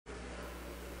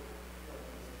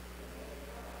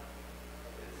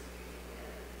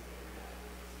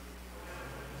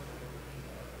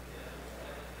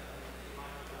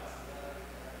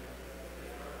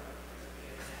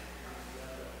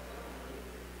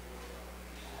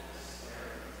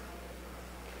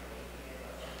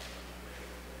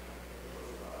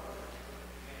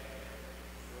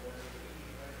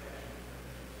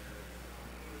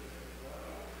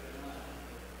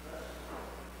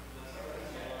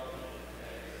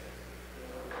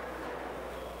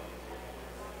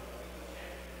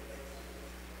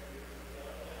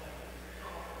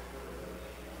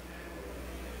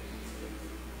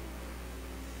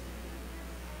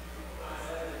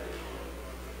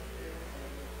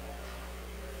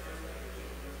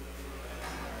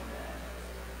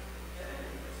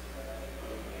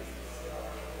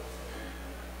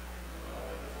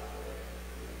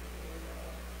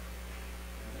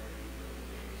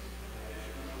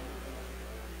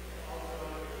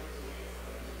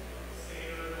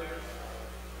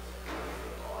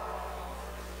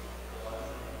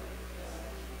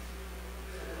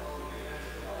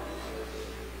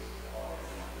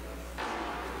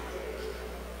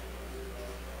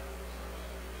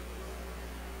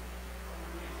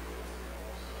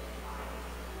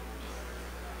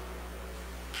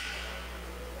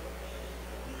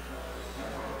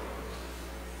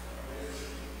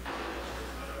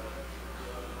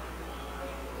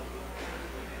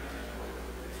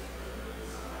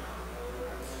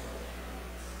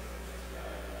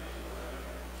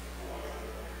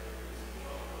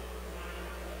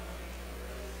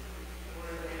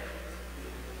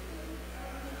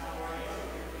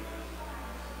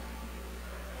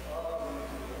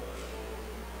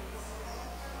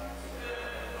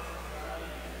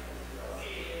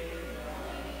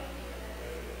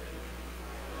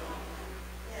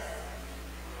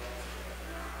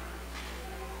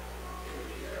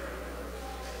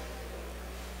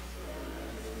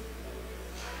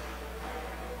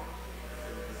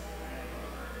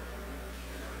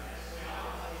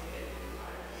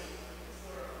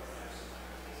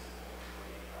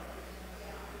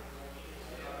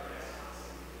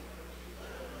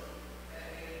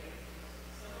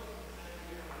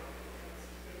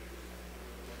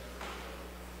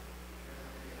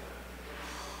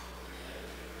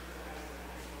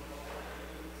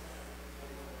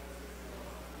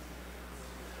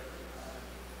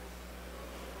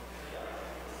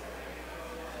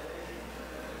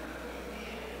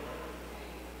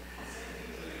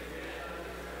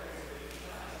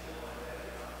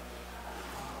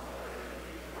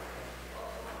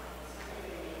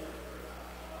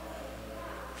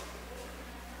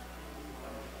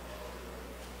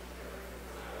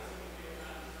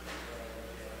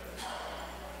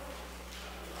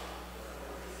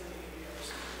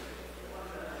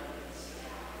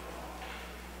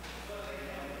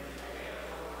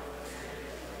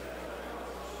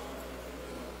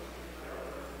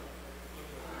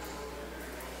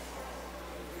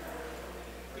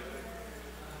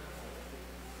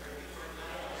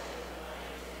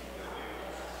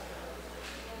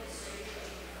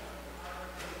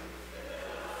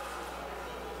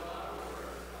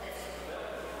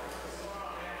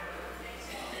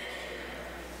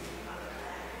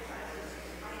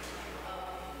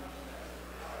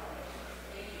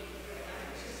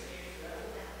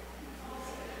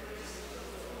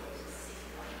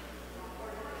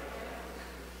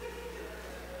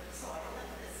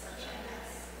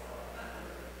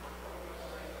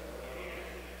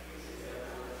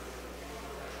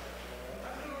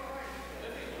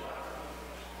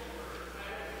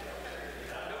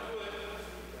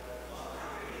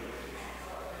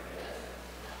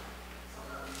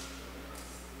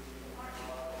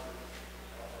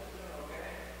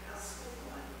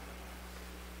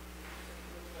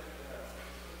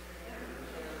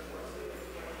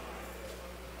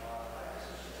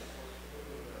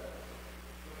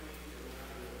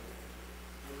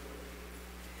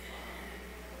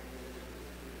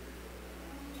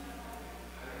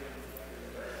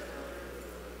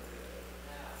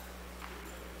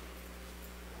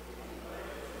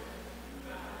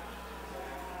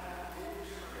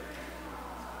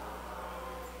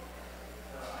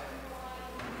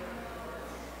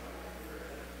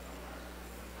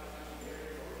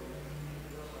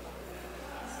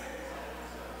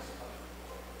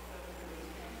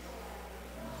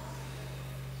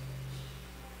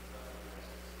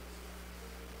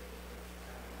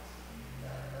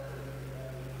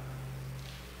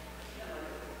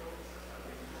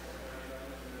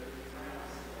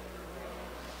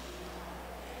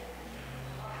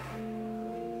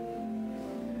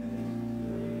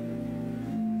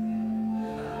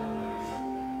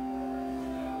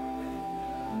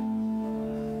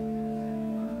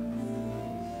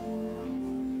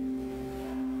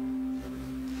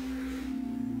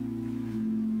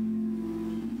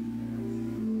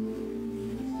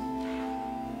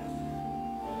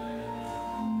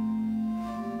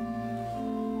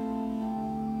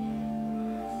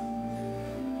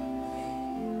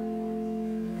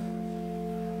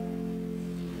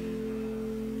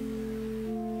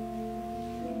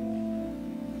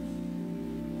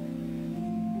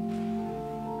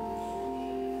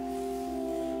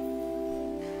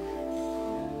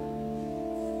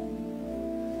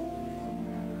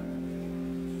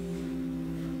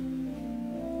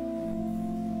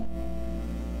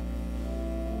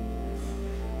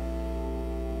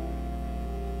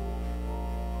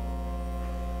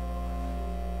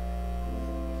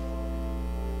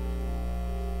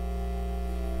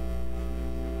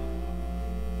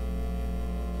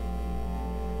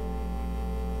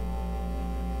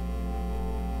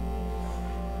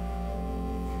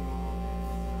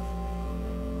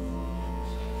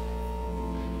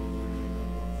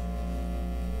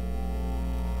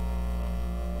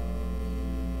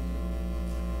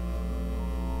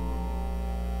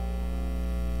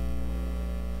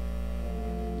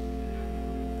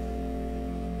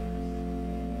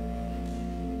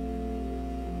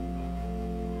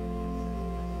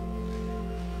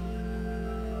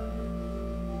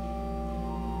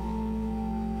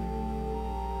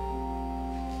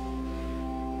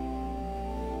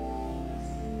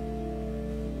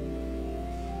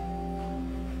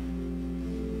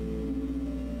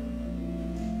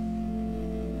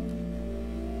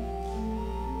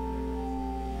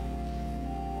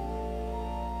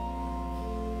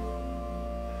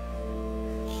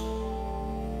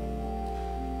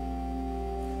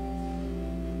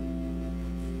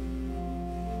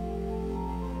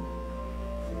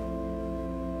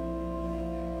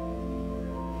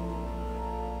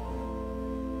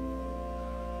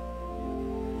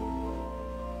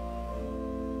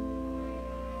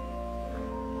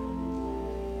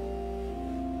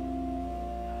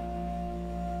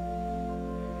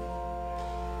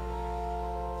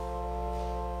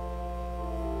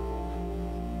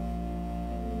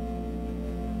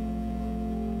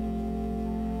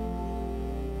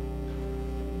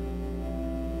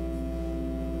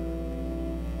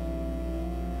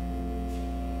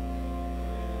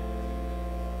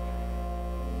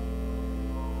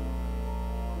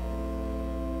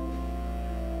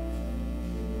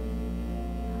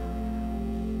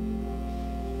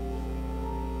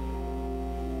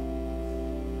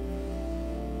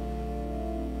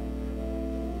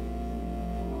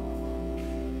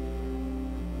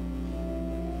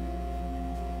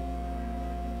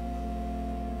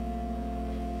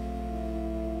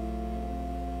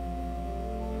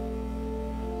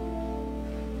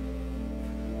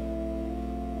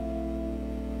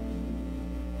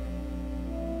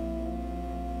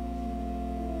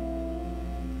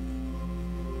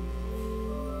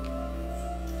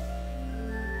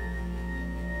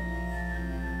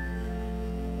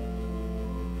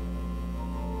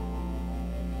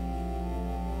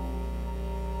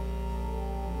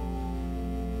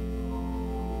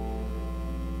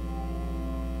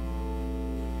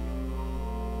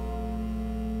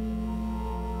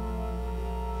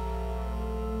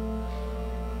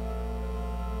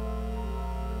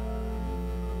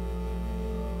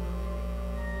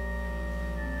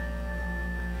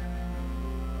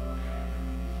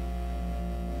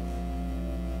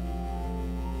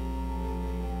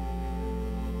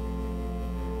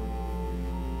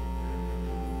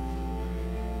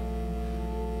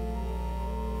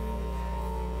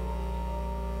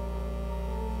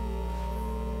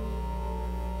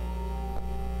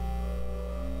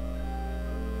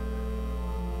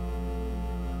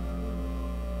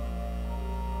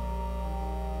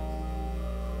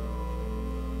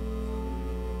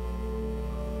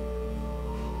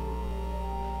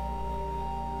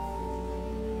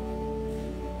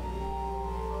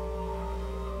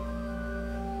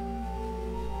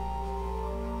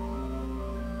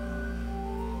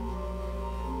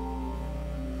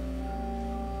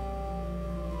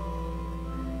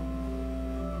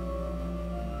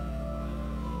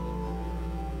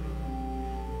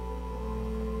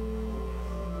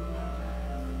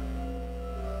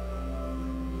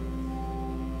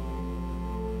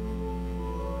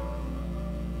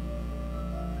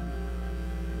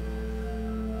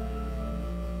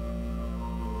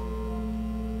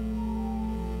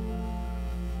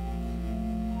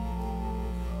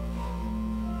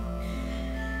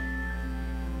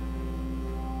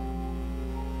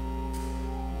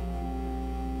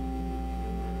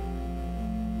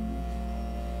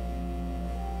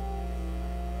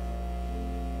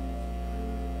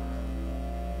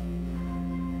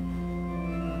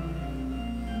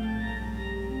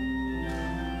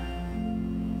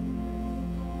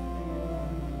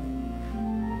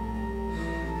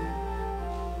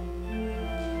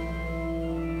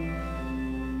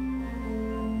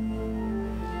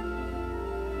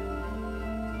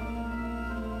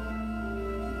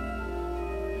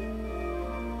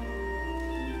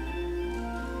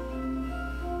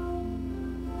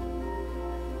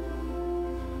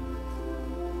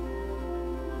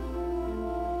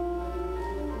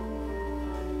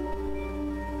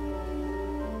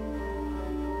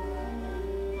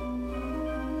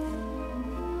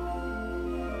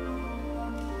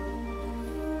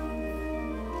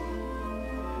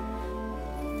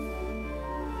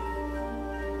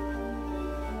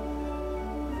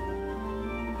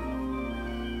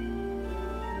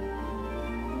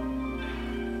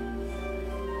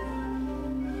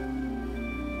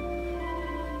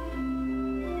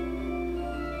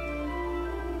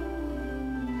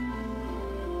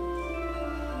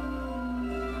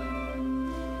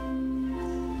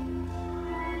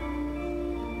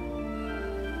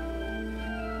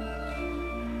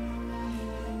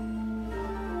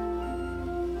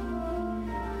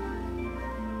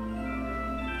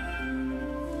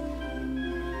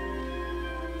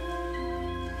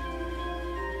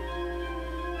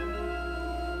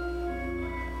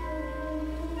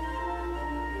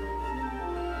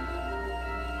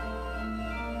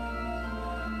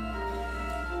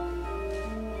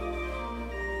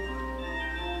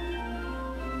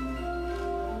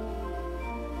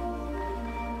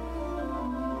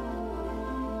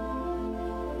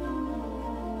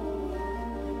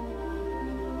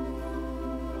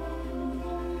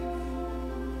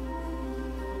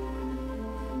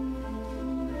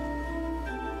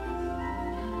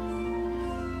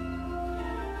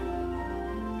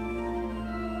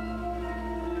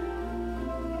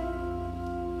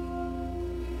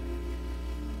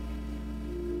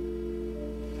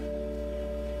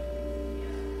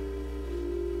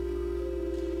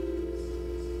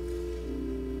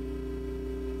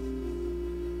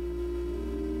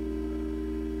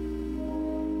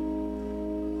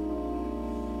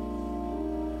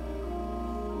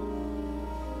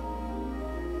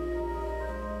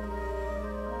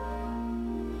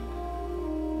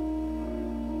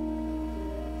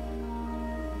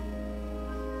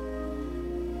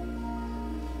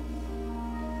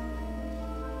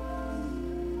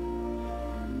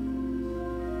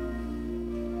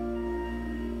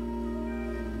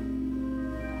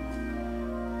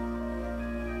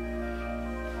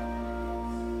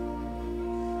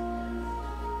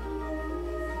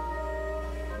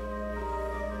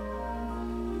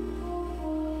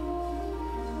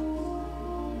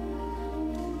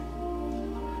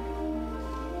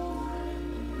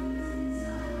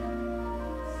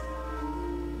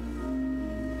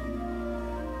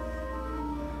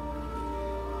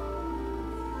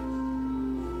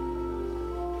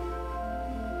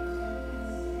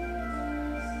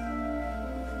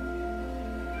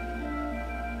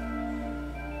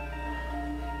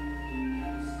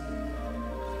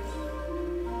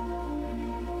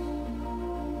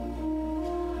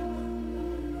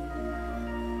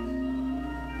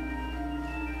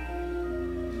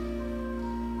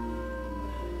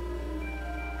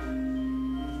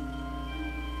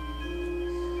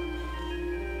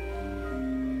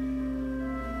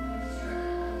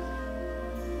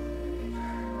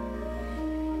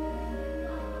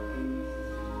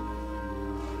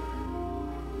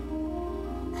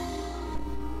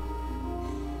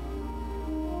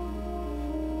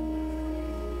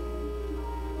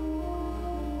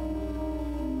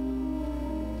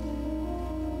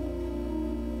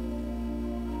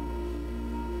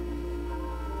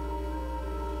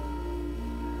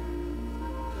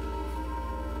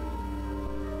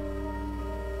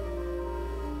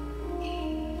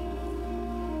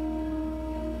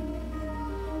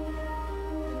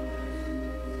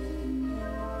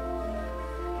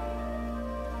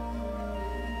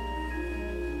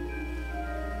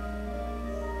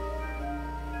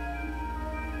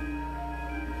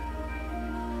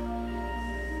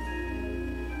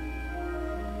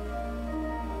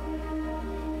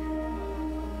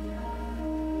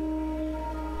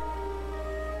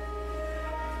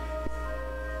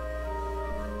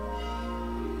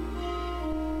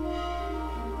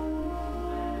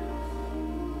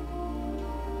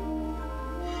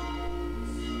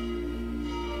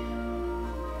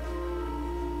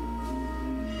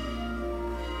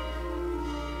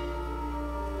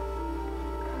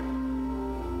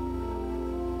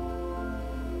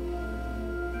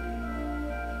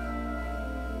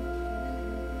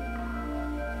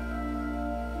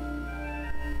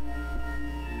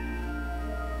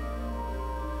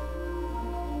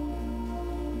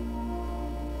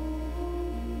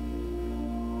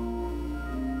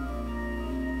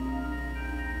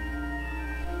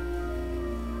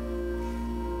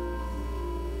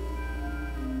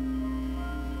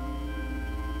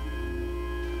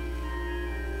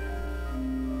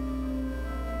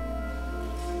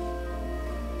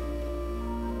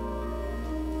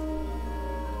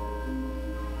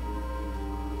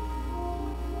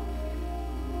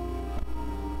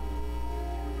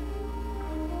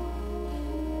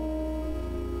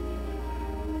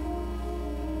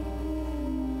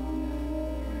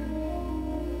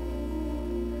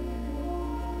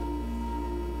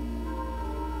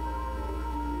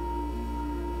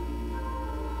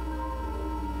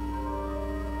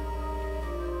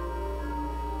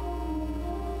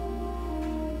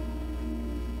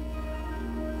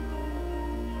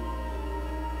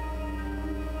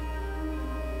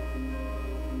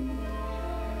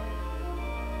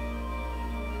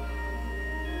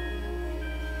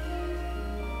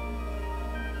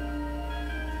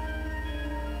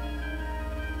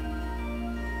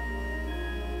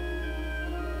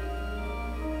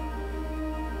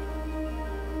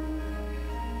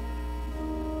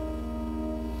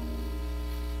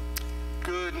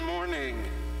Good morning,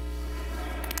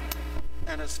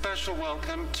 and a special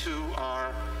welcome to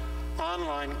our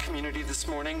online community this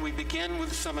morning. We begin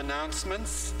with some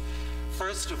announcements.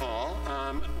 First of all,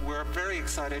 we're very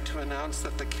excited to announce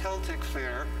that the Celtic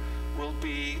Fair will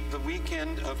be the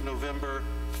weekend of November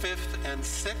 5th and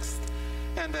 6th,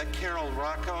 and that Carol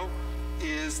Rocco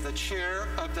is the chair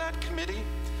of that committee.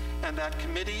 And that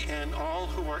committee and all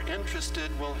who are interested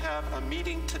will have a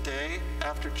meeting today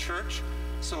after church.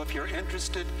 So if you're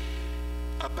interested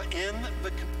in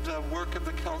the work of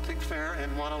the Celtic Fair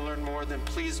and want to learn more, then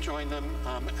please join them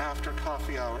after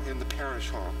coffee hour in the parish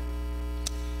hall.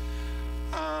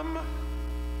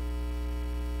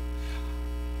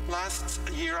 Last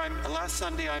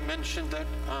Sunday, I mentioned that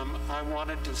I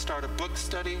wanted to start a book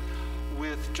study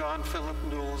with John Philip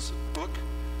Newell's book,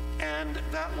 and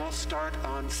that will start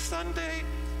on Sunday,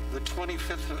 the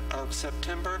 25th of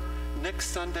September. Next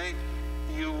Sunday,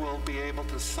 you will be able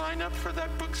to sign up for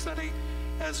that book study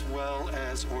as well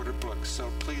as order books, so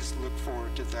please look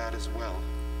forward to that as well.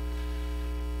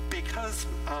 Because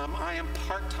I am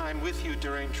part-time with you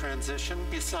during transition,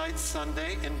 besides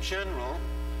Sunday, in general,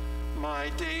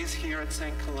 my days here at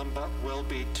St. Columba will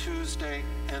be Tuesday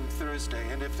and Thursday,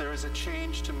 and if there is a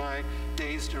change to my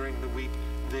days during the week,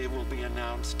 they will be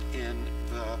announced in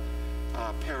the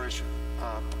parish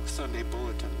Sunday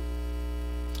bulletin.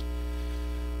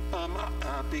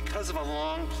 Because of a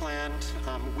long-planned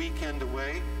weekend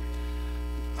away,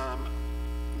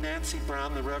 Nancy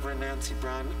Brown, the Reverend Nancy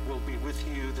Brown, will be with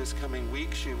you this coming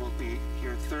week. She will be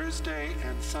here Thursday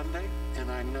and Sunday, and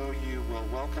I know you will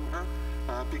welcome her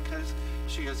because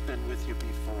she has been with you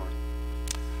before.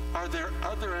 Are there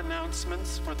other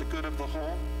announcements for the good of the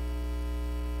whole?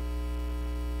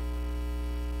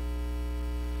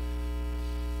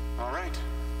 All right,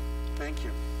 thank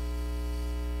you.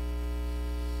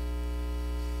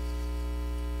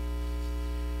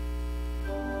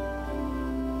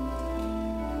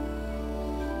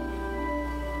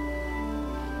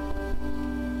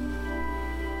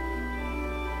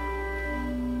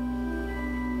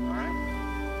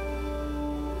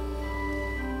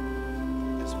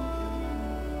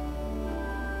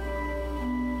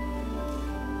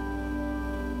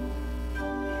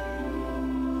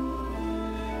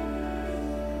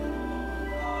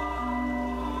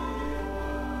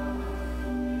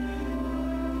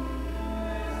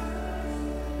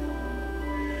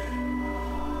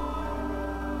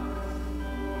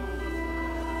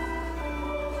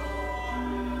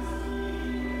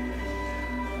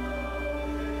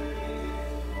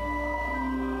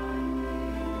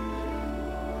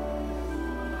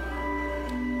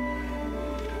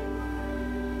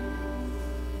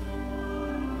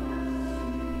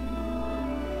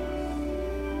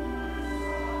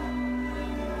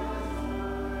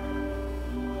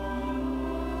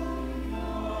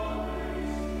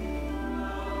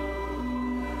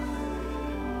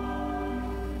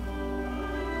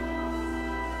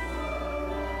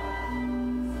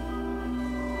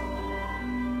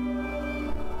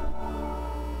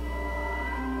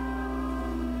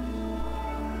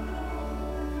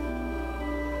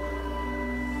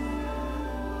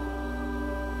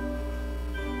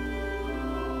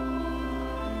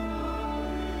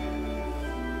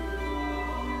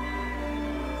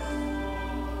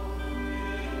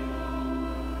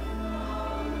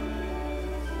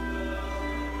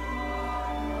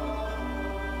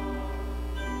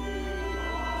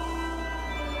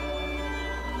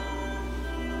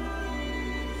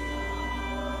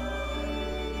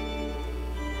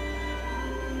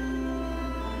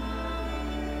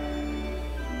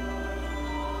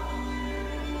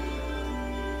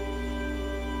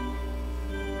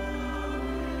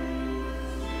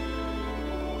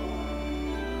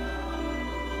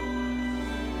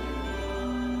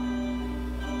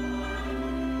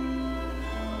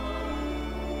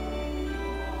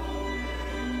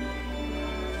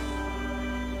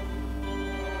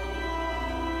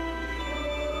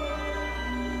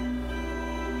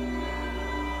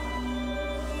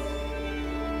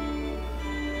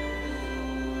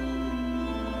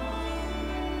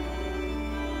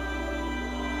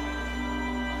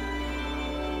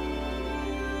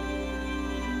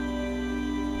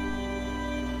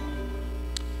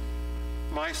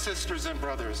 My sisters and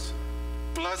brothers,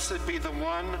 blessed be the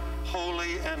one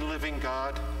holy and living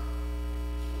God.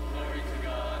 Glory to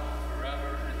God,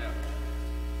 forever and ever.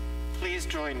 Please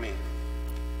join me.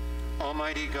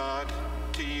 Almighty God,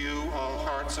 to you all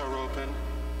hearts are open,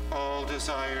 all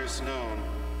desires known,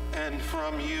 and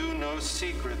from you no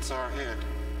secrets are hid.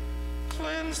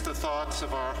 Cleanse the thoughts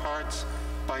of our hearts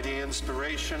by the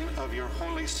inspiration of your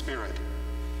Holy Spirit,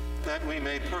 that we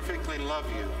may perfectly love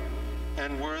you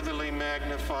and worthily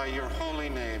magnify your holy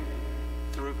name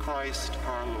through Christ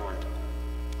our Lord.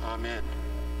 Amen.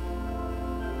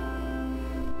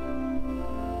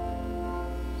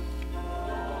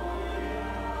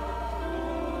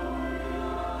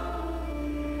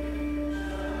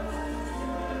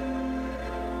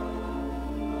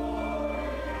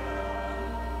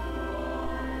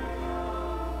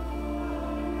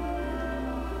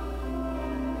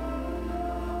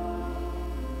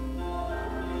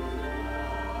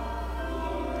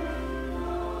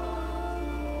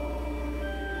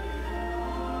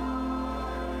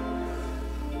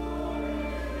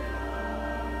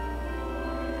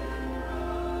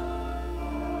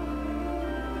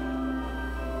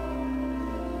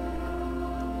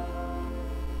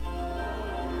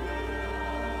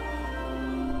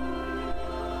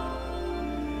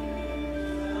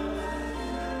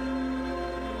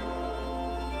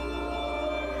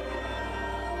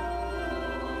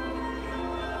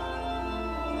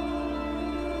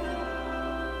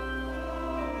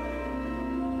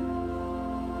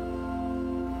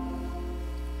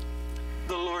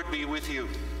 The Lord be with you.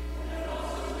 And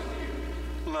also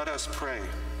with you. Let us pray.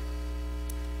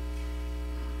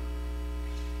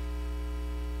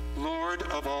 Lord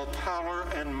of all power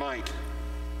and might,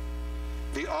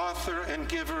 the author and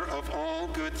giver of all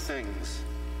good things,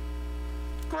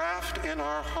 graft in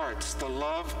our hearts the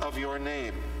love of your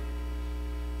name.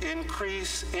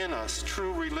 Increase in us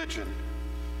true religion.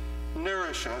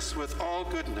 Nourish us with all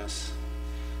goodness,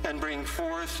 and bring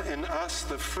forth in us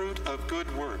the fruit of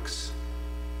good works.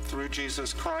 Through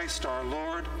Jesus Christ our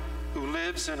Lord, who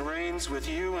lives and reigns with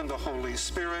you in the Holy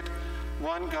Spirit,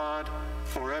 one God,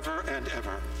 forever and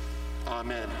ever.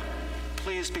 Amen.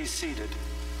 Please be seated.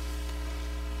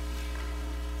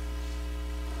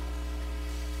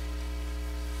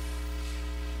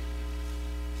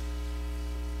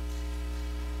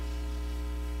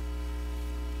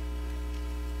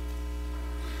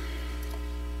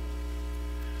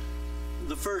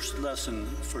 The first lesson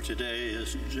for today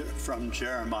is from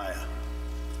Jeremiah.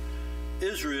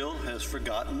 Israel has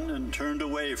forgotten and turned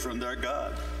away from their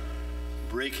God,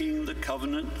 breaking the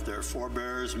covenant their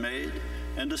forebears made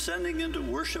and descending into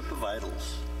worship of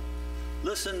idols.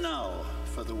 Listen now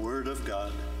for the word of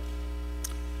God.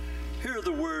 Hear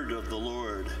the word of the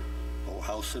Lord, O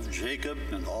house of Jacob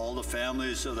and all the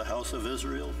families of the house of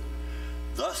Israel.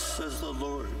 Thus says the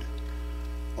Lord,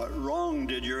 what wrong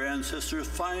did your ancestors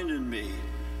find in me,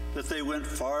 that they went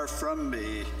far from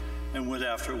me and went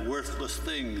after worthless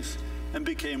things and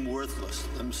became worthless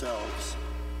themselves?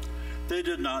 They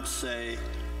did not say,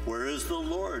 where is the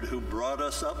Lord who brought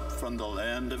us up from the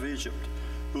land of Egypt,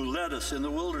 who led us in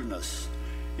the wilderness,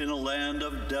 in a land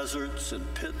of deserts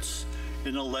and pits,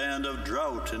 in a land of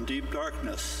drought and deep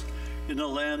darkness, in a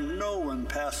land no one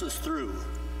passes through,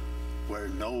 where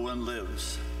no one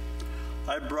lives?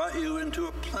 I brought you into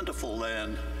a plentiful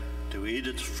land to eat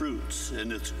its fruits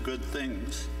and its good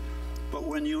things. But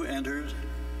when you entered,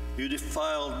 you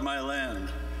defiled my land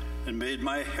and made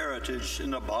my heritage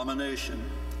an abomination.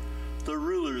 The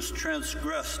rulers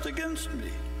transgressed against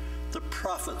me. The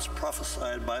prophets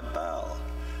prophesied by Baal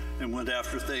and went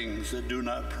after things that do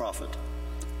not profit.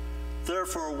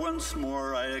 Therefore, once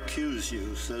more I accuse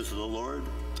you, says the Lord,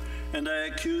 and I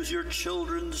accuse your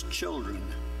children's children.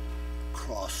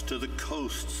 Cross to the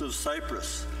coasts of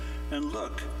Cyprus and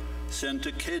look, send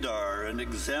to Kedar and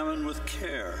examine with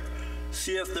care.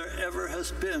 See if there ever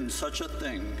has been such a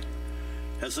thing.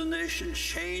 Has a nation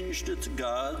changed its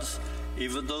gods,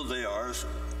 even though they are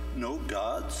no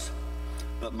gods?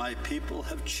 But my people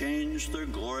have changed their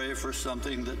glory for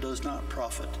something that does not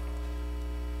profit.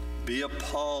 Be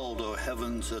appalled, O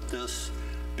heavens, at this.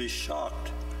 Be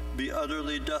shocked. Be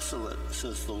utterly desolate,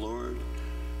 says the Lord.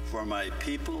 For my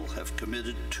people have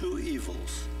committed two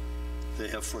evils. They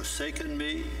have forsaken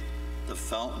me, the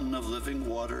fountain of living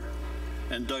water,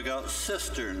 and dug out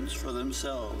cisterns for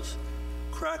themselves,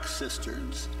 cracked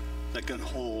cisterns that can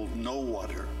hold no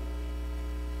water.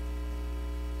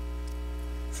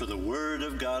 For the word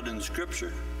of God in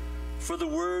Scripture, for the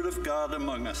word of God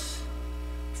among us,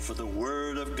 for the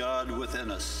word of God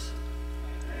within us.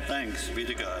 Thanks be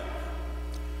to God.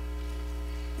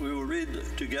 We will read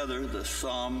together the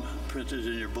psalm printed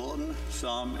in your bulletin,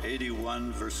 Psalm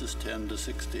 81, verses 10 to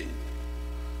 16.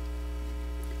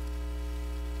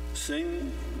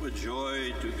 Sing with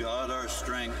joy to God our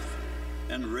strength,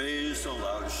 and raise a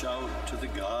loud shout to the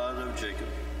God of Jacob.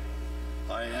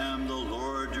 I am the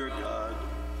Lord your God,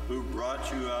 who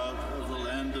brought you out of the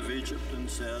land of Egypt and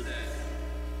said,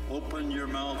 open your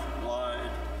mouth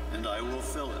wide, and I will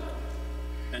fill it.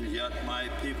 And yet my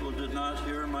people did not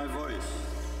hear my voice,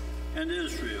 and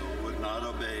Israel would not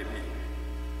obey me.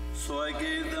 So I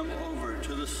gave them over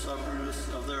to the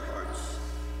stubbornness of their hearts,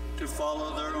 to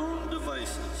follow their own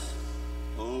devices.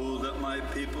 Oh, that my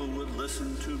people would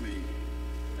listen to me,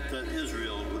 that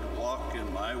Israel would walk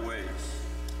in my ways.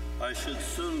 I should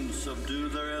soon subdue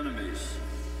their enemies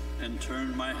and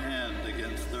turn my hand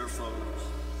against their foes.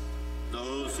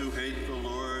 Those who hate the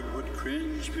Lord would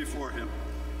cringe before him,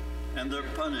 and their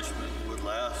punishment would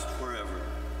last forever.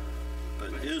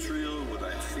 But Israel would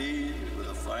I feed with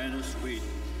the finest wheat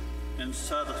and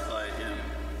satisfy him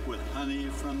with honey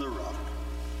from the rock.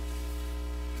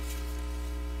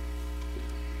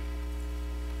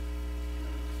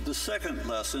 The second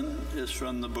lesson is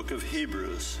from the book of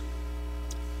Hebrews.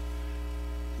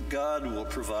 God will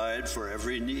provide for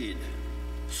every need,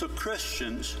 so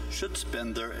Christians should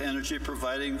spend their energy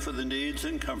providing for the needs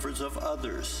and comforts of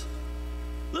others.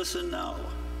 Listen now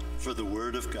for the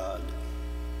word of God.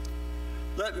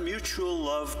 Let mutual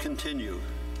love continue.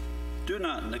 Do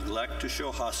not neglect to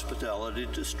show hospitality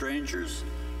to strangers,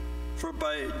 for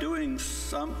by doing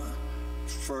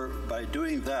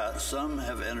that some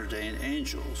have entertained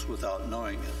angels without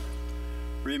knowing it.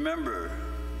 Remember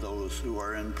those who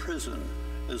are in prison,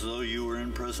 as though you were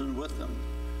in prison with them,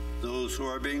 those who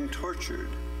are being tortured,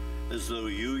 as though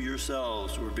you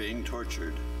yourselves were being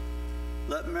tortured.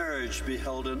 Let marriage be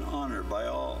held in honor by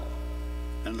all,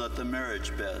 and let the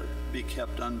marriage bed be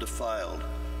kept undefiled,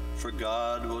 for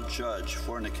God will judge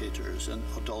fornicators and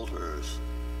adulterers.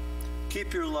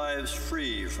 Keep your lives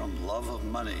free from love of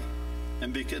money,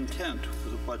 and be content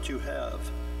with what you have,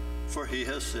 for he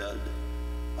has said,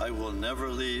 I will never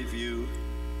leave you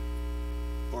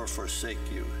or forsake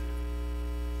you.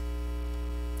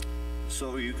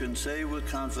 So you can say with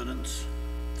confidence,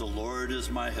 the Lord is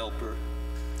my helper.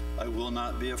 I will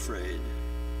not be afraid.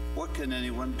 What can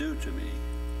anyone do to me?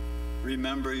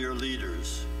 Remember your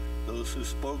leaders, those who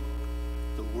spoke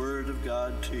the word of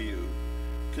God to you.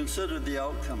 Consider the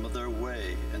outcome of their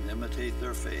way and imitate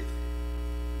their faith.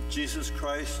 Jesus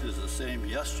Christ is the same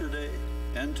yesterday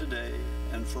and today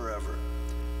and forever.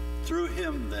 Through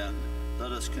him, then,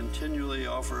 let us continually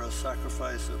offer a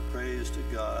sacrifice of praise to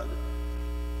God,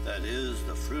 that is,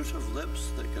 the fruit of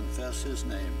lips that confess his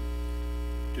name.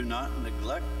 Do not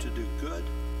neglect to do good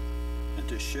and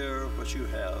to share what you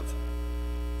have,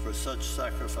 for such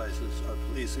sacrifices are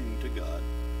pleasing to God.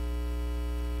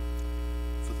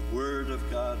 For the word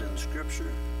of God in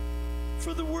Scripture,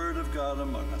 for the word of God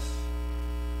among us,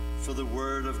 for the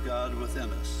word of God within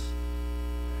us.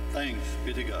 Thanks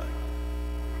be to God.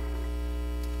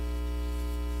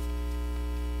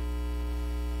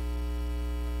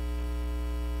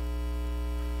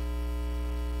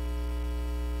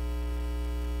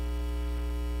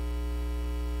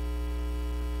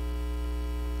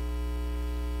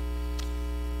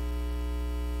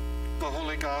 The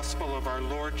Holy Gospel of our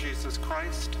Lord Jesus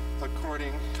Christ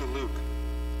according to Luke.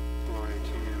 Glory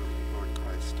to you, Lord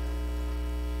Christ.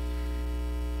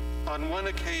 On one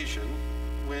occasion,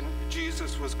 when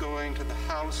Jesus was going to the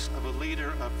house of a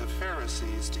leader of the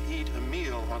Pharisees to eat a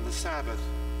meal on the Sabbath,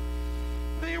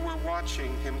 they were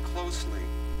watching him closely.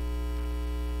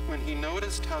 When he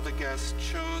noticed how the guests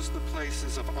chose the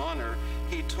places of honor,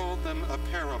 he told them a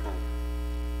parable.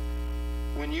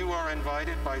 When you are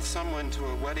invited by someone to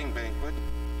a wedding banquet,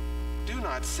 do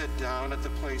not sit down at the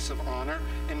place of honor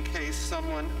in case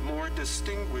someone more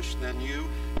distinguished than you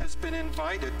has been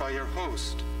invited by your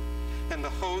host. And the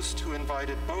host who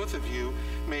invited both of you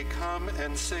may come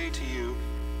and say to you,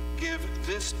 give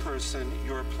this person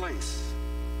your place.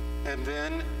 And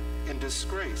then, in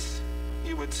disgrace,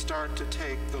 you would start to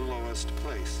take the lowest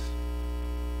place.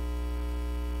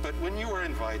 But when you are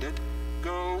invited,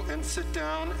 go and sit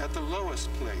down at the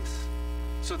lowest place,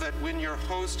 so that when your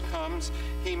host comes,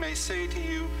 he may say to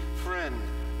you, friend,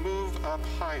 move up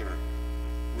higher.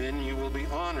 Then you will be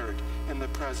honored in the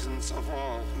presence of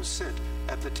all who sit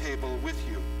at the table with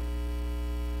you.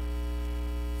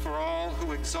 For all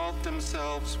who exalt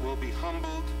themselves will be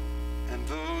humbled, and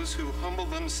those who humble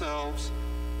themselves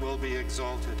will be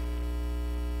exalted.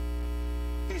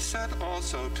 He said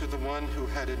also to the one who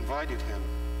had invited him,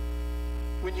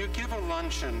 when you give a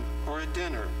luncheon or a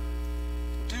dinner,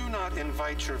 do not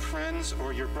invite your friends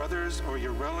or your brothers or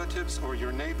your relatives or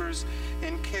your neighbors,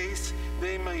 in case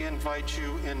they may invite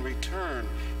you in return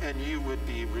and you would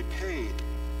be repaid.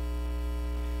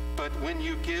 But when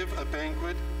you give a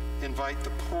banquet, invite the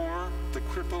poor, the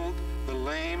crippled, the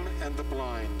lame, and the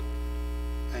blind,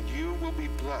 and you will be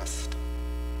blessed,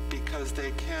 because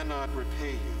they cannot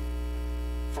repay you,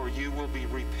 for you will be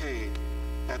repaid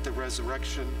at the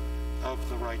resurrection of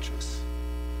the righteous.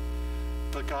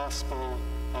 The Gospel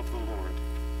of the Lord.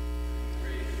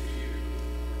 Praise to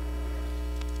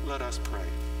you. Let us pray.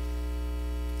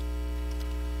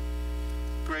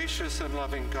 gracious and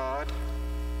loving God,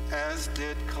 as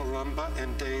did Columba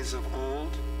in days of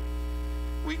old,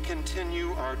 we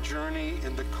continue our journey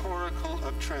in the coracle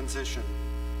of transition,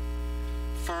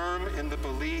 firm in the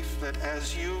belief that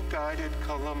as you guided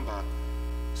Columba,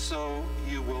 so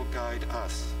you will guide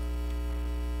us.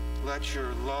 Let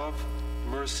your love,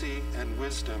 mercy, and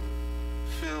wisdom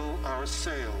fill our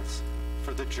sails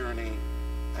for the journey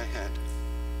ahead.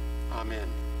 Amen.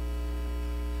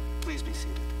 Please be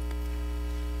seated.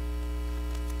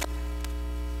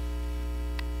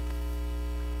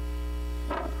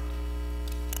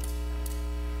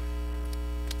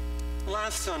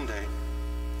 Last Sunday,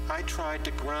 I tried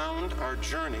to ground our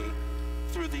journey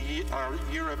through our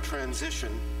year of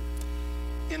transition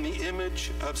in the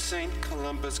image of St.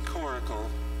 Columba's coracle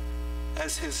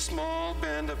as his small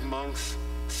band of monks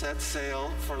set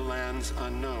sail for lands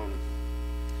unknown.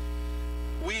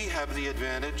 We have the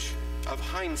advantage of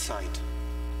hindsight,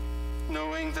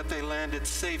 knowing that they landed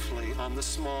safely on the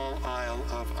small Isle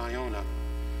of Iona.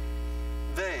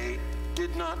 They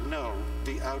did not know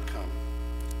the outcome.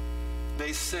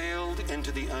 They sailed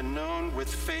into the unknown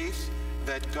with faith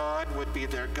that God would be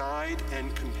their guide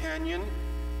and companion.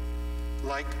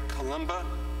 Like Columba,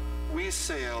 we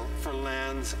sail for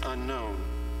lands unknown,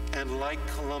 and like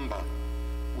Columba,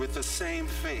 with the same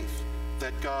faith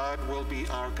that God will be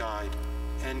our guide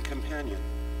and companion.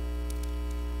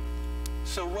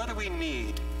 So what do we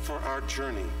need for our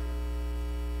journey?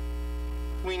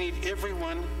 We need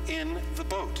everyone in the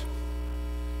boat.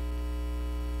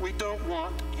 We don't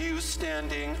want you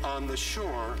standing on the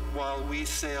shore while we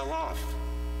sail off.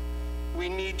 We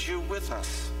need you with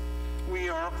us. We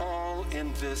are all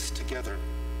in this together.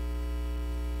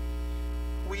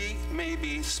 We may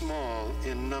be small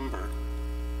in number,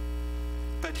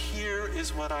 but here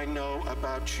is what I know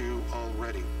about you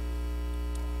already.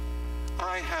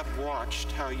 I have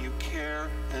watched how you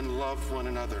care and love one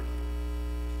another,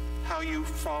 how you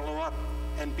follow up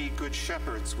and be good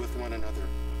shepherds with one another,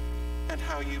 and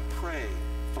how you pray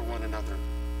for one another.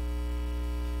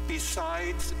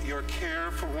 Besides your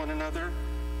care for one another,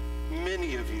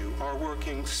 many of you are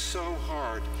working so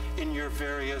hard in your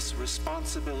various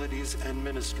responsibilities and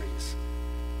ministries,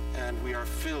 and we are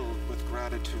filled with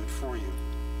gratitude for you.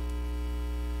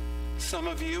 Some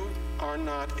of you are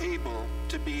not able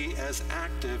to be as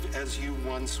active as you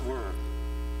once were.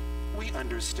 We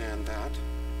understand that,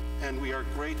 and we are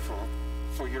grateful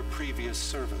for your previous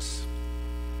service.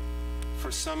 For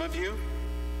some of you,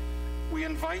 we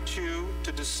invite you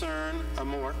to discern a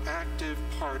more active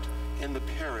part in the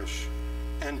parish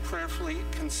and prayerfully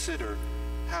consider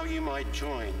how you might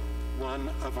join one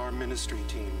of our ministry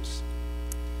teams.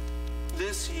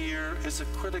 This year is a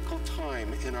critical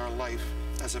time in our life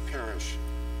as a parish,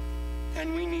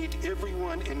 and we need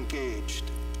everyone engaged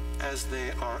as they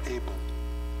are able.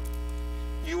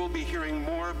 You will be hearing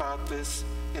more about this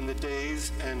in the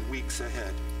days and weeks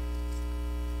ahead.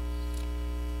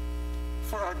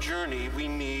 For our journey, we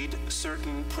need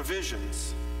certain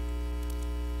provisions.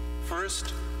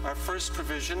 First, our first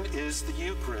provision is the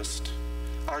Eucharist.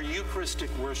 Our Eucharistic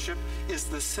worship is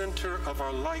the center of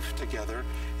our life together,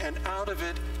 and out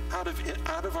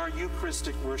of our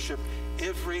Eucharistic worship,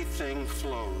 everything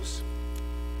flows.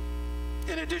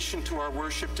 In addition to our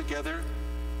worship together,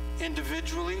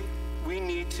 individually, we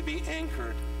need to be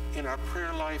anchored in our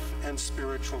prayer life and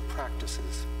spiritual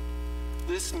practices.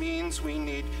 This means we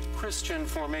need Christian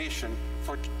formation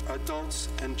for adults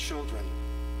and children.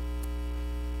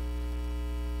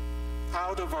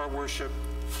 Out of our worship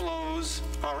flows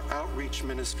our outreach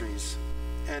ministries,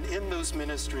 and in those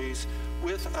ministries,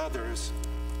 with others,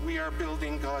 we are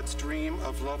building God's dream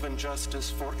of love and justice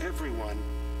for everyone,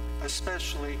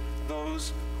 especially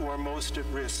those who are most at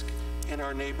risk in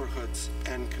our neighborhoods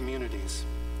and communities.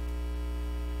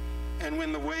 And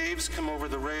when the waves come over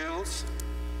the rails,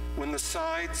 when the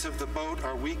sides of the boat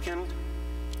are weakened,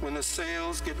 when the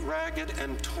sails get ragged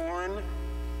and torn,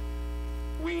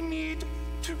 we need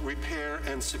to repair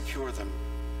and secure them.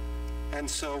 And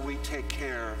so we take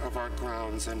care of our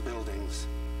grounds and buildings.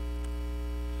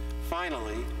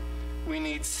 Finally, we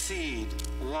need seed,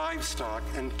 livestock,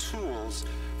 and tools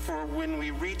for when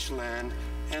we reach land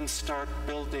and start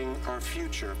building our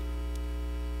future.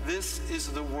 This is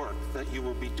the work that you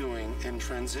will be doing in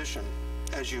transition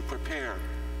as you prepare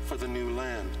for the new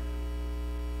land.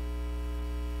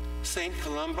 St.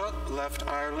 Columba left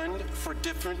Ireland for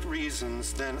different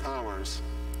reasons than ours.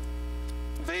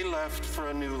 They left for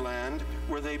a new land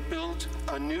where they built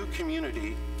a new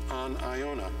community on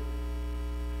Iona.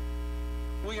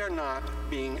 We are not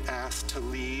being asked to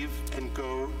leave and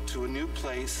go to a new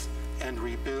place and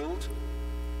rebuild,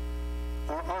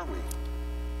 or are we?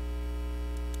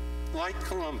 Like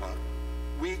Columba,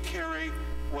 we carry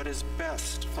what is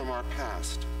best from our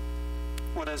past,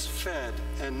 what has fed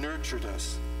and nurtured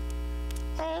us.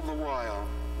 All the while,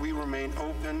 we remain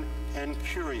open and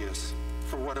curious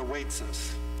for what awaits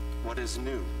us, what is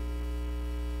new.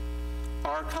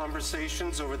 Our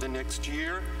conversations over the next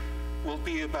year will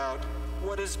be about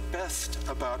what is best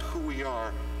about who we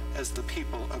are as the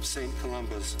people of St.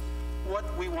 Columba's,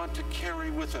 what we want to carry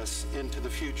with us into the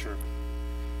future,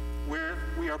 where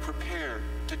we are prepared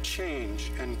to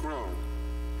change and grow,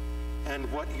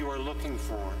 and what you are looking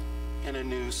for in a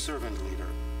new servant leader.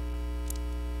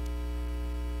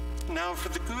 Now, for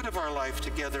the good of our life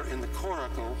together in the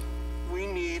coracle, we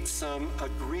need some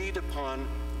agreed upon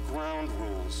ground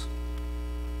rules.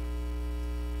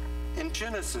 In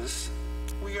Genesis,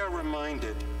 we are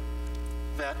reminded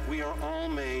that we are all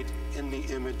made in the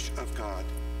image of God.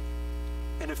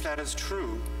 And if that is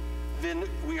true, then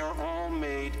we are all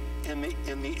made in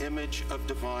the image of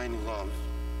divine love.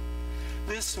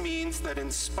 This means that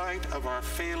in spite of our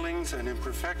failings and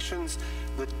imperfections,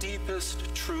 the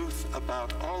deepest truth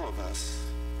about all of us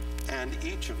and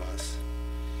each of us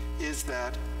is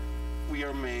that we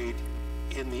are made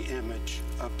in the image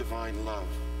of divine love,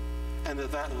 and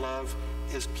that love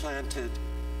is planted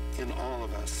in all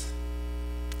of us.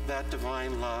 That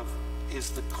divine love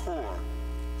is the core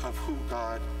of who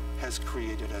God has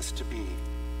created us to be.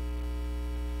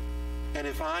 And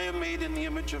if I am made in the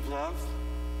image of love,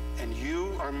 and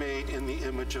you are made in the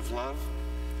image of love,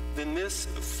 then this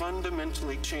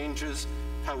fundamentally changes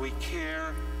how we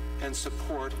care and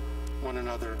support one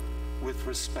another with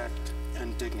respect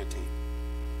and dignity.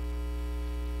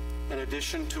 In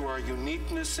addition to our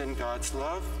uniqueness in God's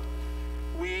love,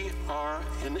 we are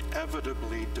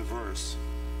inevitably diverse.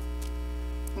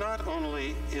 Not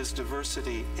only is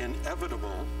diversity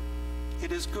inevitable,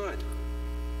 it is good.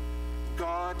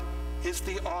 God is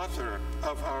the author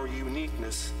of our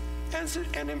uniqueness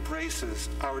and embraces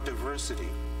our diversity.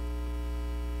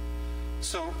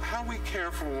 So how we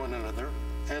care for one another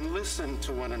and listen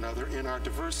to one another in our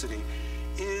diversity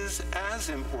is as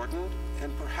important,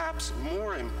 and perhaps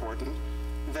more important,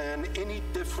 than any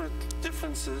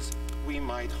differences we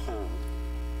might hold.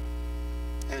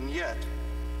 And yet,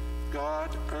 God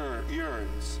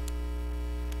yearns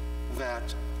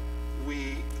that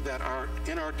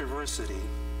in our diversity,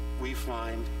 we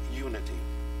find unity.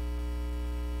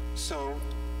 So,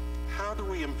 how do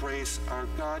we embrace our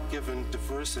God-given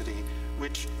diversity,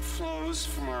 which flows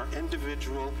from our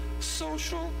individual,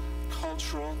 social,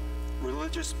 cultural,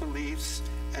 religious beliefs,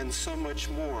 and so much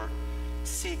more,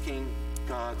 seeking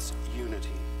God's unity?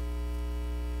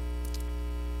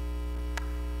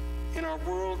 In our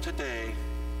world today,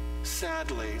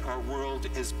 sadly, our world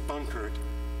is bunkered,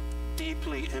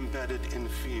 deeply embedded in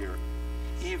fear.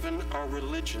 Even our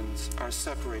religions are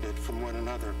separated from one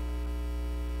another.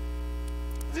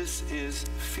 This is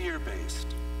fear-based.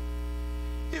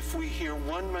 If we hear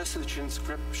one message in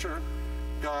Scripture,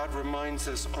 God reminds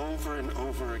us over and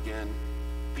over again,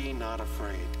 be not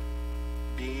afraid.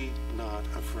 Be not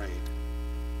afraid.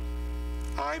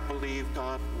 I believe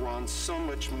God wants so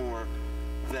much more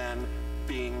than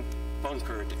being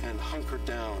bunkered and hunkered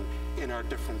down in our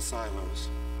different silos.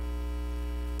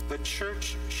 The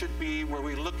church should be where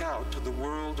we look out to the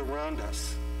world around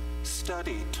us,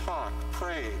 study, talk,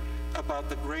 pray about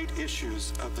the great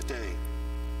issues of the day.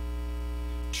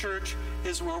 Church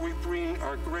is where we bring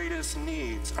our greatest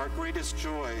needs, our greatest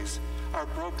joys, our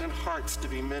broken hearts to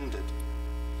be mended.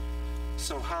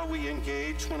 So how we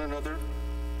engage one another,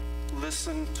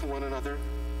 listen to one another,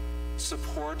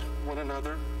 support one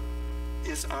another,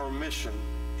 is our mission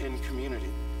in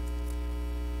community.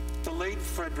 The late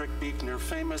Frederick Buechner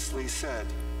famously said,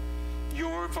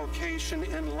 "Your vocation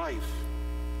in life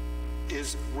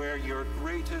is where your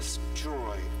greatest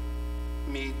joy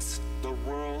meets the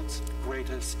world's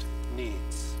greatest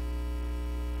needs."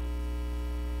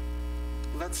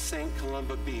 Let St.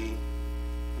 Columba be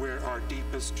where our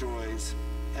deepest joys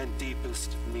and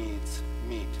deepest needs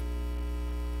meet.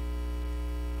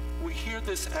 We hear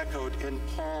this echoed in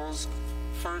Paul's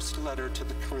first letter to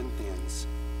the Corinthians.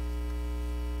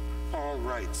 Paul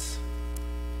writes,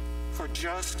 "For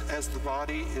just as the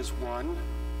body is one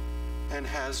and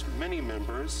has many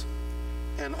members,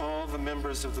 and all the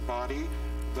members of the body,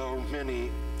 though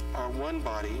many, are one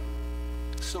body,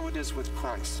 so it is with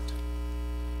Christ.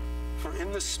 For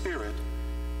in the Spirit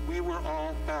we were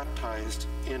all baptized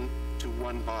into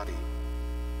one body,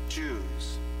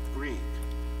 Jews, Greek,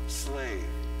 slave,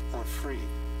 or free,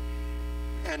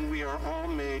 and we are all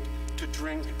made to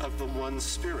drink of the one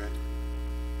Spirit.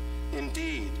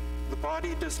 Indeed, the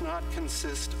body does not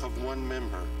consist of one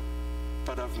member,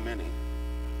 but of many.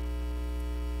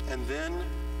 And then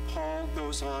Paul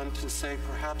goes on to say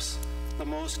perhaps the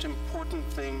most important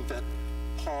thing that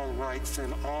Paul writes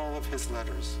in all of his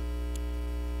letters.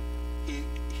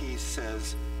 He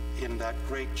says in that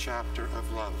great chapter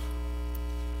of love,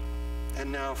 "And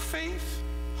now faith,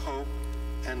 hope,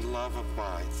 and love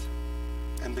abides,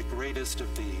 and the greatest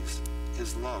of these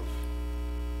is love."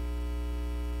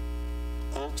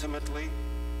 Ultimately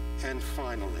and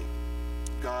finally,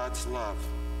 God's love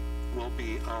will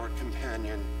be our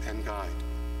companion and guide.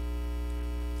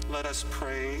 Let us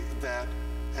pray that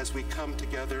as we come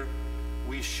together,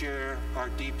 we share our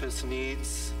deepest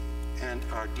needs and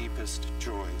our deepest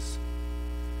joys.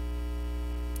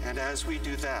 And as we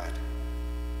do that,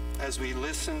 as we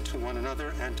listen to one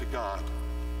another and to God,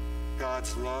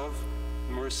 God's love,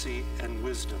 mercy, and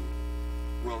wisdom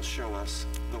will show us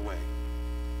the way.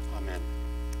 Amen.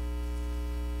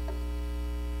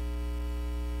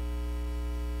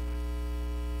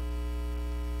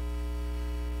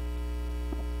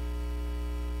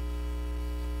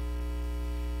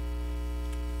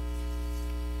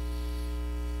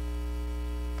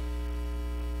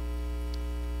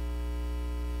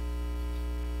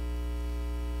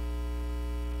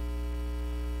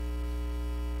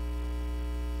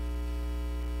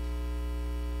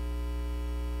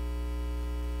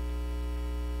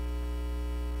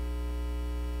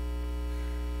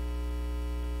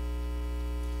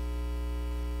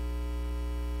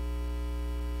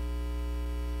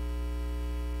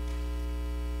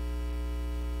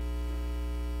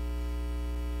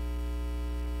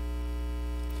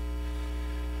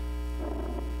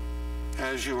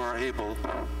 As you are able,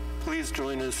 please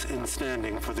join us in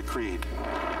standing for the Creed.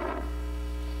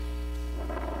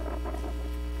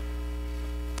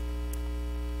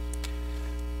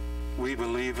 We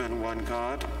believe in one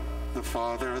God, the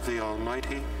Father, the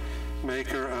Almighty,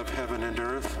 maker of heaven and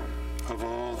earth, of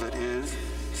all that is,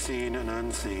 seen and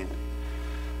unseen.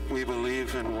 We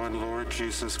believe in one Lord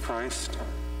Jesus Christ,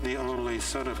 the only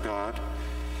Son of God,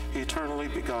 eternally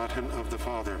begotten of the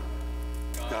Father,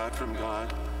 God from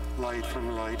God, light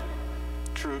from light,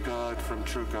 true God from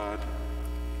true God,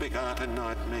 begotten,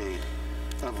 not made,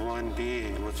 of one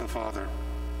being with the Father.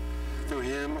 Through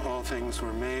him all things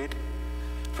were made.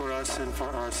 For us and for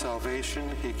our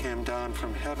salvation he came down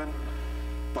from heaven.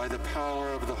 By the power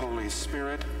of the Holy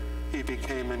Spirit he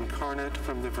became incarnate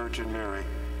from the Virgin Mary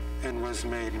and was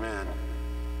made man.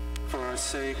 For our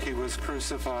sake he was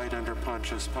crucified under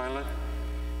Pontius Pilate.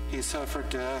 He suffered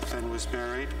death and was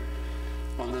buried.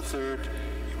 On the third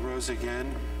he rose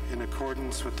again in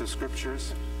accordance with the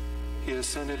Scriptures. He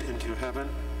ascended into heaven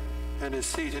and is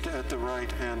seated at the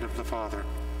right hand of the Father.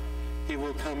 He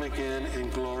will come again in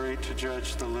glory to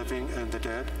judge the living and the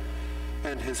dead,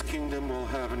 and his kingdom will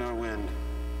have no end.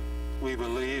 We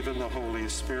believe in the Holy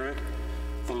Spirit,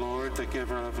 the Lord, the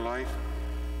giver of life,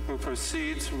 who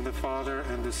proceeds from the Father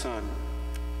and the Son.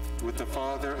 With the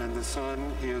Father and the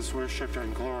Son he is worshipped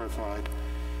and glorified.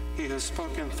 He has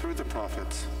spoken through the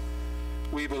prophets.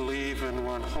 We believe in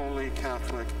one holy,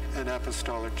 Catholic, and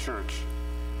apostolic church.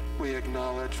 We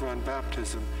acknowledge one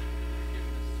baptism.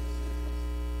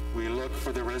 We look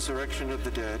for the resurrection of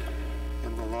the dead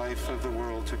and the life of the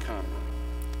world to come.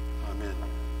 Amen.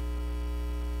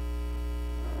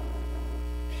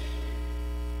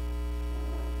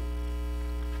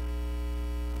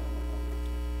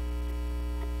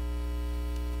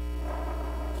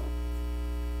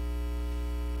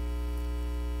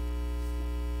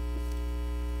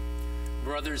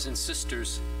 Brothers and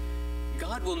sisters,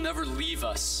 God will never leave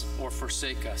us or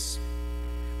forsake us.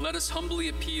 Let us humbly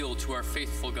appeal to our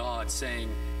faithful God,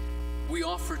 saying, "We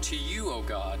offer to you, O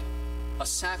God, a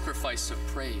sacrifice of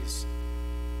praise.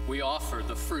 We offer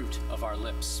the fruit of our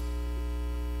lips."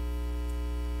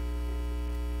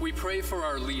 We pray for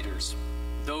our leaders,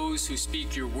 those who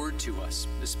speak your word to us,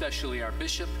 especially our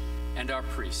bishop and our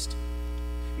priest.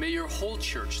 May your whole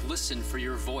church listen for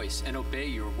your voice and obey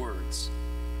your words.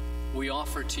 We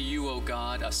offer to you, O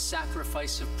God, a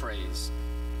sacrifice of praise.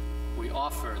 We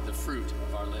offer the fruit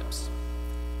of our lips.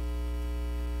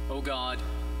 O God,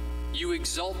 you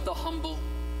exalt the humble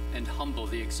and humble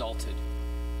the exalted.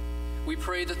 We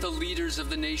pray that the leaders of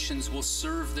the nations will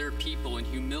serve their people in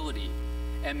humility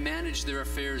and manage their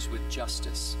affairs with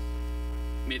justice.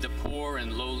 May the poor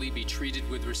and lowly be treated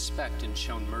with respect and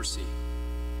shown mercy.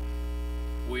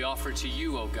 We offer to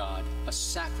you, O God, a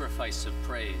sacrifice of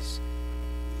praise.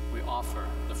 We offer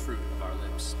the fruit of our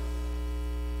lips.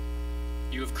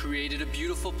 You have created a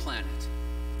beautiful planet,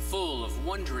 full of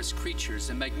wondrous creatures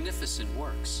and magnificent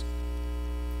works.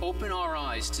 Open our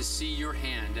eyes to see your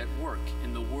hand at work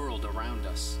in the world around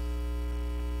us.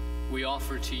 We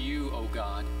offer to you, O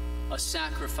God, a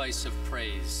sacrifice of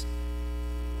praise,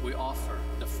 we offer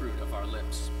the fruit of our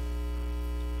lips.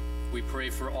 We pray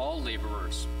for all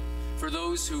laborers, for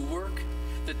those who work,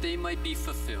 that they might be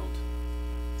fulfilled,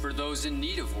 for those in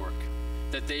need of work,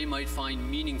 that they might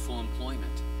find meaningful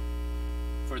employment,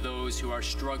 for those who are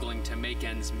struggling to make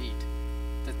ends meet,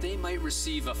 that they might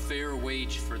receive a fair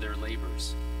wage for their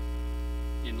labors.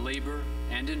 In labor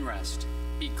and in rest,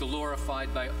 be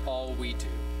glorified by all we do.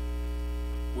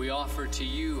 We offer to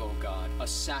you, O God, a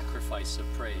sacrifice of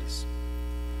praise.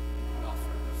 We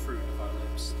offer the fruit of our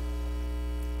lips.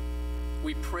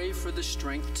 We pray for the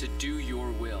strength to do your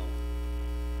will.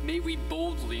 May we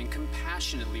boldly and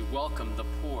compassionately welcome the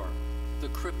poor, the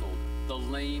crippled, the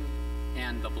lame,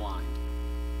 and the blind.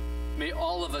 May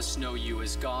all of us know you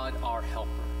as God, our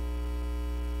helper.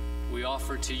 We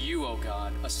offer to you, O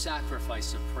God, a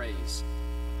sacrifice of praise.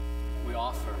 We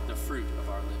offer the fruit of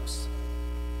our lips.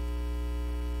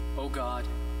 O God,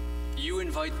 you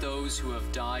invite those who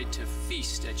have died to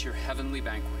feast at your heavenly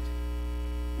banquet.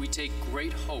 We take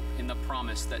great hope in the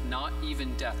promise that not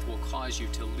even death will cause you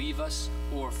to leave us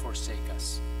or forsake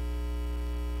us.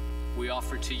 We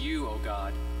offer to you, O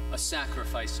God, a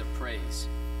sacrifice of praise.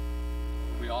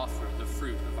 We offer the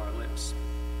fruit of our lips.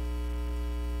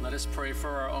 Let us pray for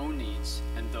our own needs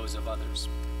and those of others.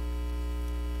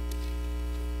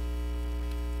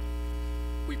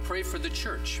 We pray for the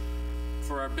church,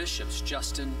 for our bishops,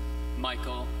 Justin,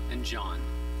 Michael, and John,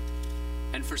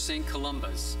 and for St.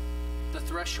 Columba's, the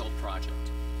Threshold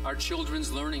Project, our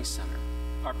Children's Learning Center,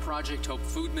 our Project Hope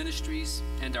Food Ministries,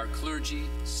 and our clergy,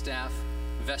 staff,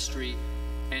 vestry,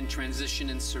 and transition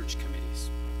and search committees.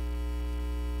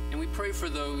 And we pray for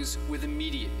those with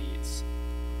immediate needs,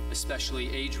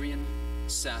 especially Adrian,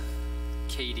 Seth,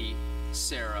 Katie,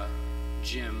 Sarah,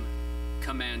 Jim,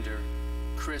 Commander,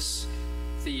 Chris,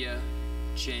 Thea,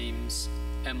 James,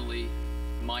 Emily,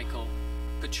 Michael,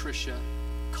 Patricia,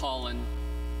 Colin,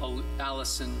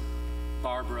 Allison,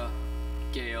 Barbara,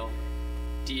 Gail,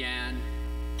 Deanne,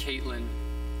 Caitlin,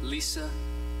 Lisa,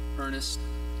 Ernest,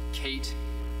 Kate,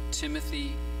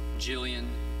 Timothy, Jillian,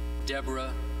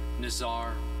 Deborah,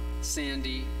 Nazar,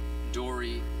 Sandy,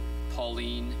 Dory,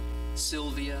 Pauline,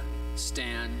 Sylvia,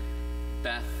 Stan,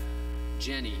 Beth,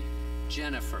 Jenny,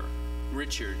 Jennifer,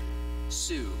 Richard,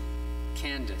 Sue,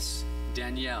 Candace,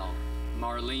 Danielle,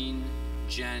 Marlene,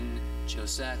 Jen,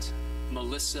 Josette,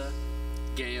 Melissa,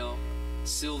 Gail,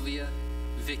 Sylvia,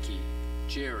 Vicky,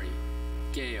 Jerry,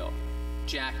 Gail,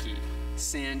 Jackie,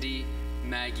 Sandy,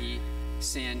 Maggie,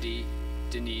 Sandy,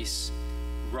 Denise,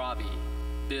 Robbie,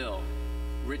 Bill,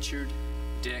 Richard,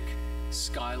 Dick,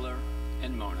 Skylar,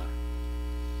 and Mona.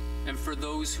 And for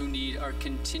those who need our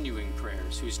continuing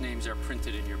prayers, whose names are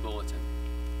printed in your bulletin.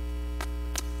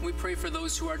 We pray for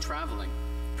those who are traveling,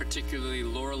 particularly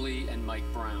Lauralee and Mike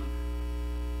Brown.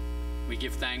 We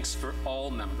give thanks for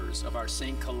all members of our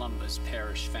St. Columba's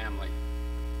parish family.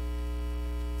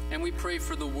 And we pray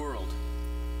for the world,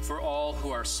 for all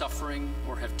who are suffering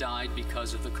or have died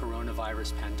because of the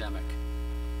coronavirus pandemic,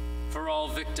 for all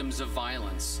victims of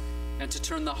violence, and to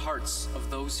turn the hearts of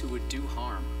those who would do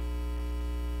harm,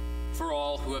 for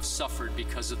all who have suffered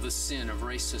because of the sin of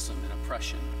racism and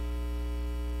oppression,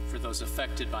 for those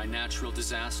affected by natural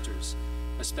disasters,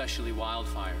 especially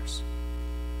wildfires,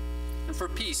 and for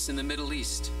peace in the Middle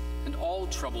East and all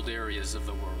troubled areas of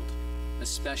the world,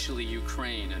 especially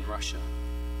Ukraine and Russia,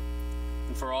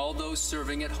 and for all those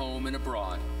serving at home and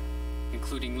abroad,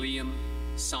 including Liam,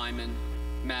 Simon,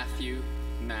 Matthew,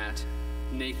 Matt,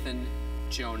 Nathan,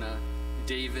 Jonah,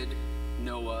 David,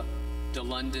 Noah,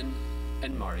 DeLondon,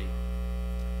 and Marty.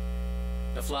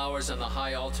 The flowers on the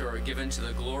high altar are given to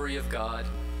the glory of God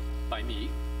by me,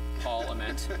 Paul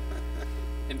Ament,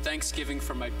 in thanksgiving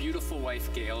for my beautiful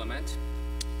wife, Gail Ament,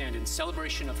 and in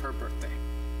celebration of her birthday.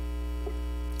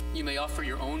 You may offer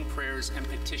your own prayers and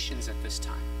petitions at this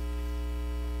time.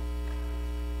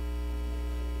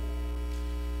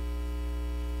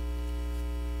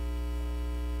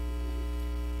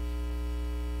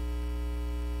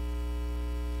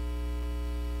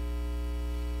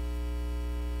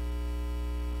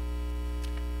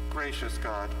 Gracious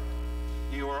God,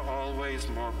 you are always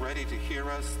more ready to hear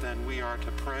us than we are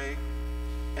to pray,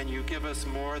 and you give us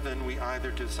more than we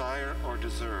either desire or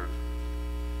deserve.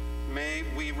 May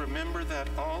we remember that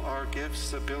all our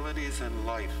gifts, abilities, and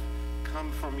life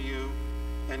come from you,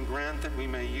 and grant that we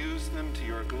may use them to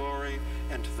your glory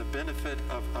and to the benefit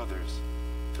of others.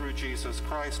 Through Jesus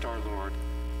Christ our Lord,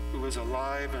 who is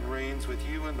alive and reigns with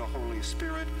you in the Holy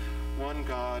Spirit, one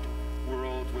God,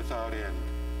 world without end.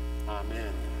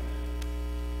 Amen.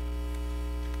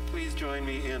 Please join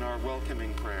me in our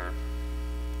welcoming prayer.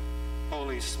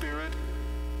 Holy Spirit,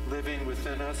 living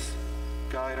within us.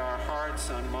 Guide our hearts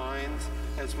and minds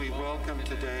as we welcome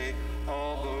today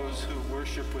all those who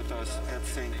worship with us at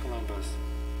St. Columba's.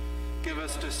 Give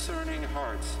us discerning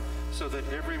hearts so that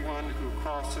everyone who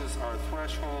crosses our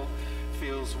threshold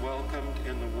feels welcomed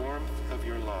in the warmth of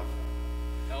your love.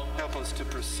 Help us to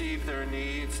perceive their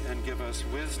needs and give us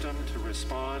wisdom to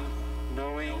respond,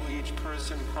 knowing each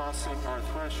person crossing our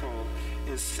threshold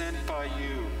is sent by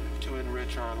you to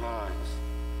enrich our lives.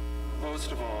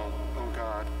 Most of all, O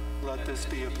God, let this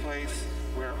be a place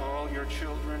where all your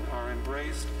children are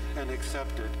embraced and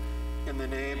accepted in the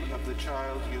name of the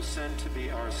child you sent to be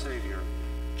our Savior,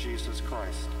 Jesus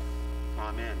Christ.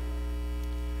 Amen.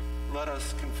 Let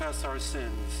us confess our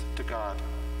sins to God.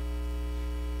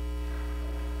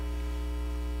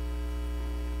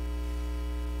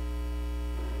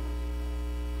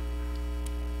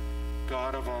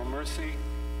 God of all mercy,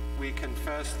 we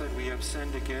confess that we have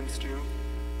sinned against you,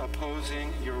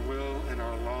 opposing your will in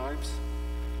our lives.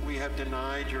 We have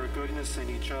denied your goodness in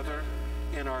each other,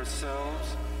 in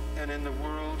ourselves, and in the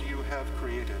world you have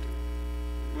created.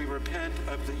 We repent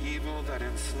of the evil that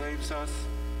enslaves us,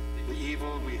 the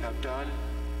evil we have done,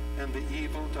 and the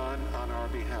evil done on our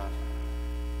behalf.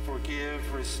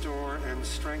 Forgive, restore, and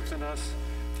strengthen us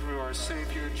through our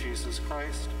Savior, Jesus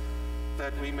Christ,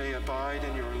 that we may abide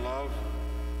in your love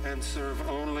and serve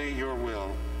only your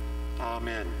will.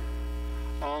 Amen.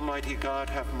 Almighty God,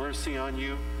 have mercy on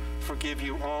you, forgive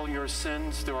you all your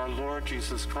sins through our Lord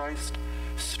Jesus Christ,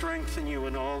 strengthen you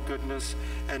in all goodness,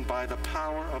 and by the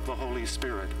power of the Holy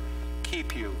Spirit,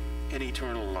 keep you in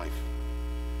eternal life.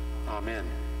 Amen.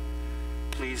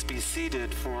 Please be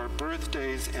seated for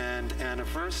birthdays and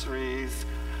anniversaries.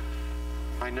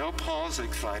 I know Paul's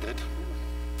excited.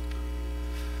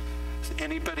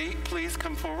 Anybody please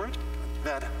come forward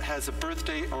that has a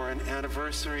birthday or an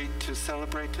anniversary to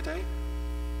celebrate today?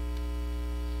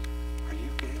 Are you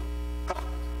Gail? Oh,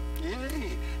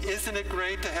 yay! Isn't it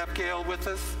great to have Gail with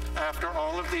us after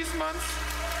all of these months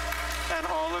and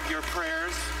all of your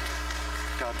prayers?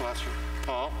 God bless you.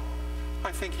 Paul,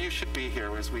 I think you should be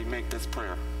here as we make this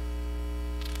prayer.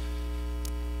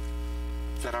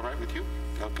 Is that all right with you?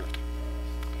 Oh, good.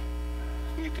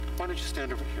 Why don't you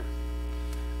stand over here?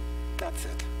 That's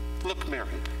it. Look married.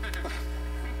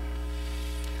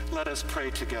 Let us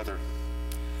pray together.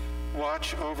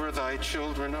 Watch over thy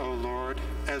children, O Lord,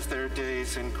 as their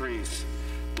days increase.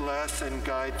 Bless and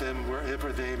guide them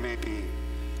wherever they may be.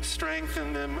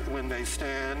 Strengthen them when they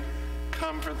stand.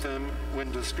 Comfort them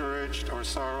when discouraged or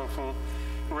sorrowful.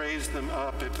 Raise them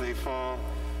up if they fall.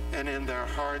 And in their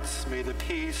hearts may the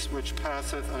peace which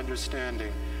passeth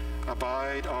understanding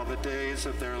abide all the days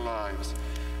of their lives.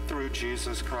 Through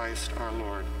Jesus Christ our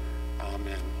Lord.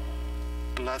 Amen.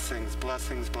 Blessings,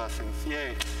 blessings, blessings.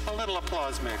 Yay. A little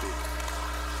applause maybe.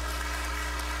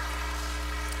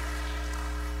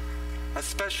 A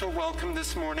special welcome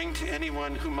this morning to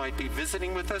anyone who might be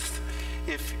visiting with us.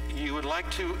 If you would like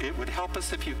to, it would help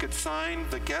us if you could sign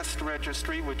the guest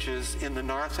registry, which is in the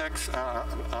narthex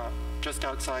just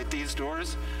outside these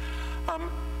doors.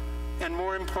 And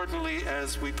more importantly,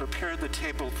 as we prepare the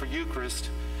table for Eucharist,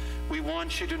 we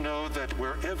want you to know that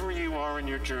wherever you are in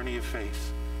your journey of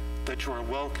faith, that you are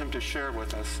welcome to share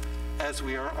with us, as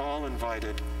we are all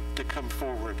invited to come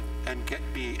forward and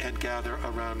gather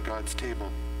around God's table.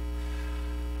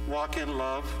 Walk in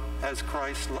love as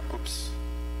Christ. Oops.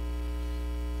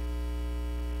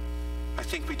 I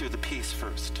think we do the peace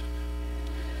first.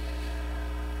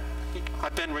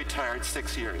 I've been retired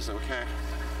 6 years, okay?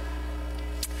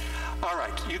 All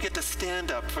right, you get to stand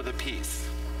up for the peace.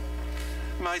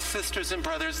 My sisters and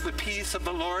brothers, the peace of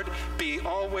the Lord be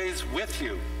always with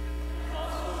you.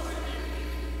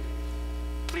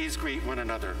 Please greet one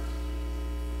another.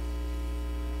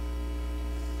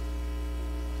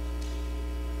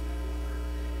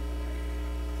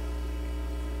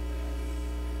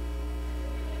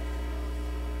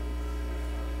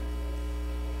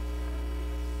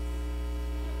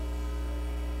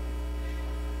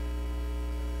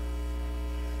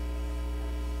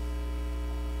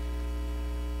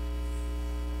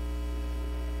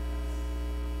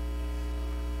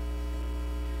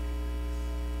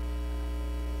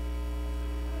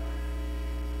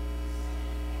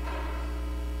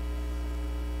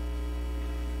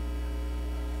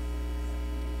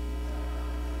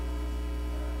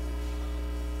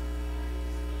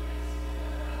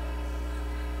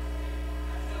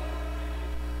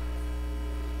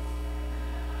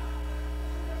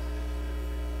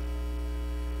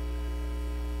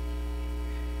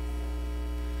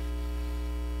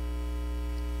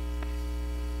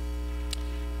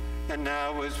 And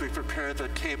now, as we prepare the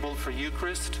table for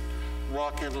Eucharist,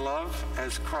 walk in love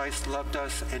as Christ loved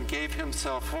us and gave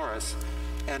himself for us,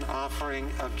 an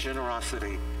offering of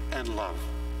generosity and love.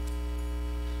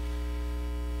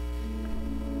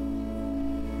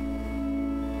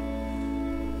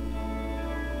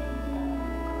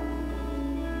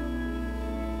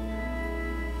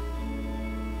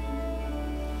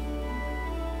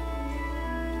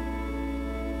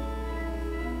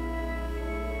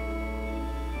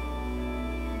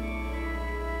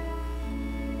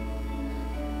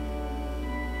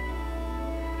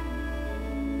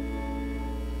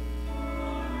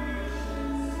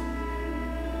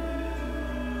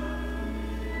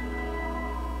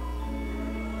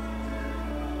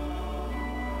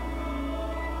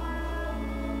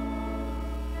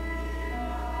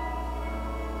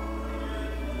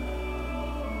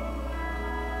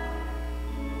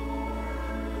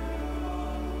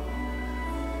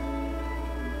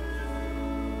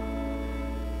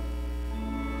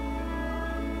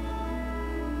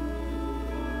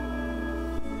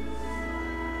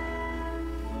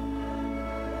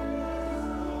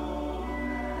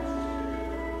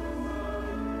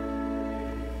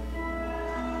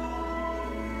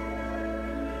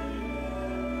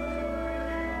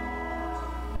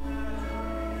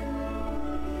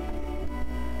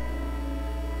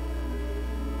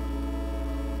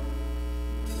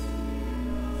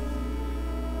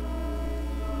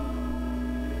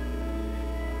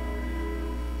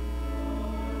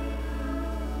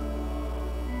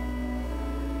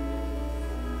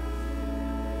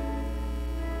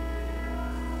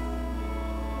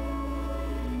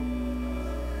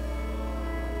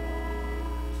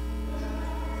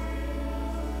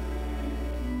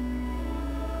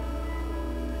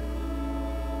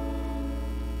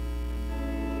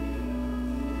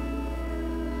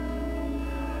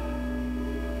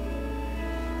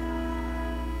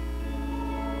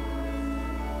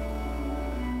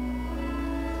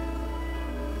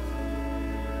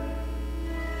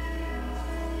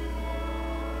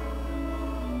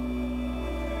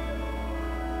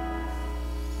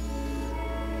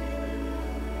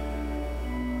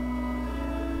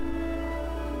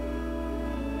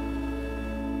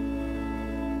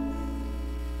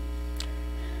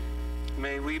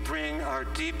 May we bring our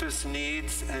deepest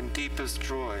needs and deepest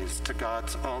joys to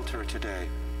God's altar today.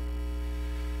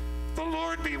 The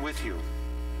Lord be with you.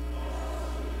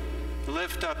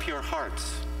 Lift up your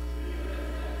hearts.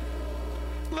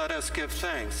 Let us give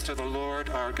thanks to the Lord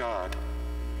our God.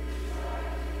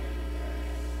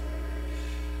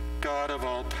 God of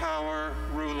all power,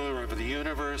 ruler of the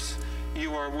universe,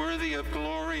 you are worthy of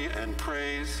glory and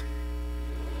praise.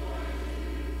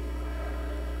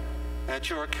 At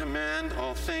your command,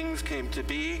 all things came to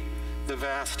be, the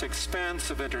vast expanse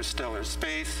of interstellar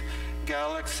space,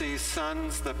 galaxies,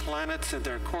 suns, the planets in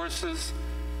their courses,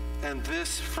 and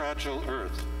this fragile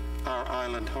earth, our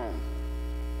island home.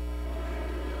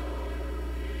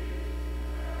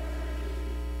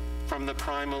 From the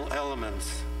primal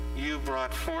elements, you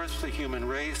brought forth the human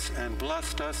race and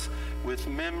blessed us with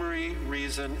memory,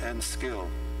 reason, and skill.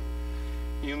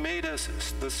 You made us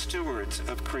the stewards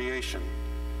of creation.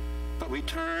 But we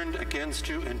turned against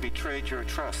you and betrayed your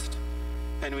trust,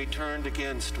 and we turned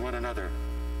against one another.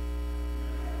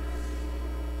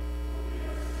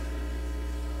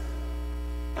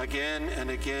 Again and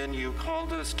again you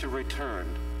called us to return.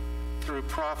 Through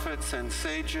prophets and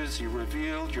sages you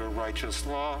revealed your righteous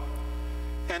law,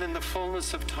 and in the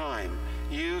fullness of time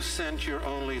you sent your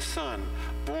only Son,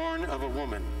 born of a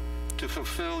woman, to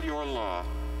fulfill your law,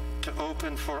 to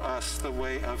open for us the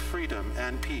way of freedom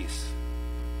and peace.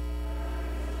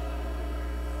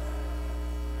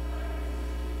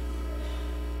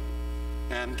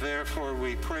 And therefore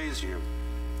we praise you,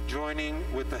 joining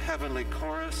with the heavenly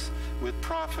chorus, with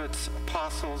prophets,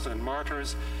 apostles, and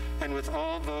martyrs, and with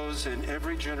all those in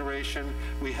every generation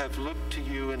we have looked to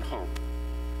you in hope,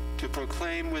 to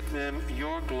proclaim with them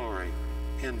your glory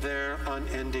in their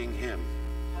unending hymn.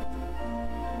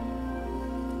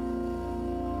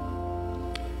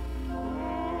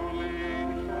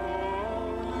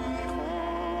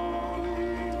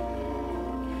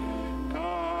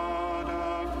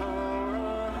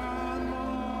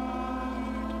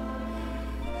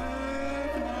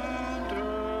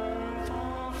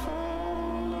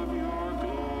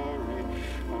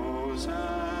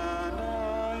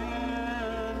 Hosanna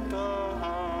in the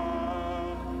highest.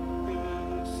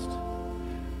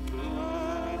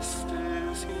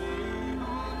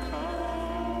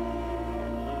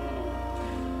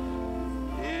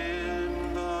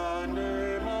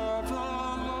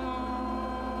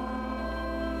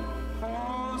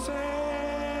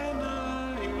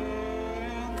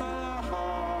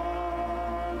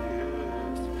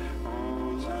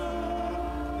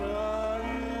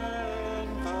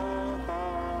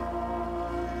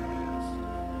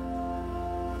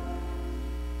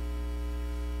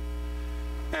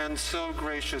 And so,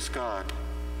 gracious God,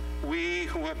 we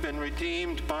who have been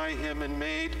redeemed by him and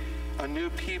made a new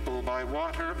people by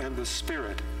water and the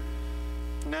Spirit,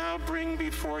 now bring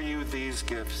before you these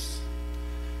gifts.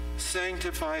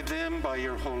 Sanctify them by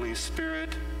your Holy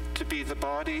Spirit to be the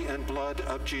body and blood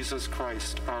of Jesus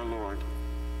Christ our Lord.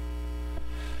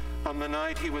 On the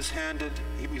night he was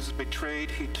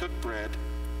betrayed, he took bread,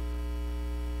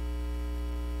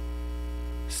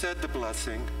 said the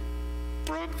blessing,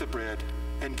 broke the bread,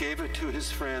 and gave it to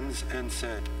his friends and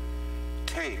said,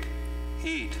 "Take,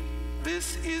 eat,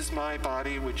 this is my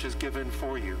body which is given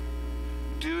for you.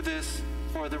 Do this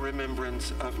for the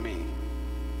remembrance of me."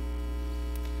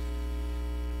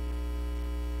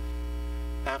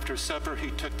 After supper,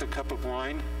 he took the cup of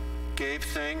wine, gave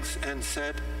thanks, and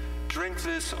said, "Drink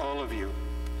this, all of you.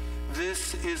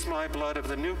 This is my blood of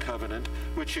the new covenant,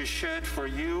 which is shed for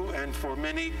you and for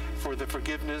many for the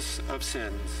forgiveness of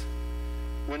sins.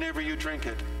 Whenever you drink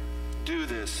it, do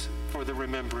this for the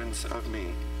remembrance of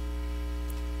me."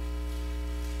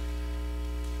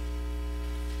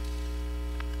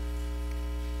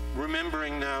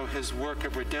 Remembering now his work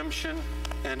of redemption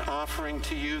and offering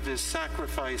to you this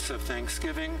sacrifice of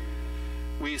thanksgiving,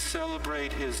 we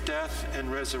celebrate his death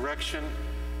and resurrection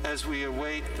as we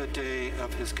await the day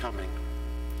of his coming.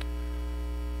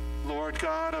 Lord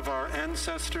God of our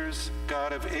ancestors,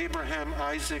 God of Abraham,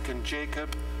 Isaac, and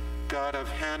Jacob, God of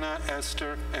Hannah,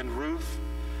 Esther, and Ruth,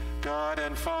 God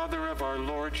and Father of our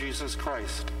Lord Jesus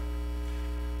Christ,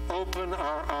 open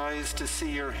our eyes to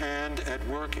see your hand at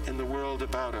work in the world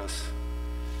about us.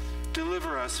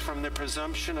 Deliver us from the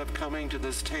presumption of coming to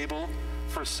this table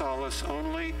for solace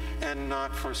only and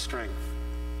not for strength,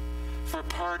 for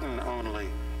pardon only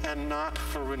and not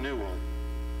for renewal.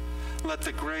 Let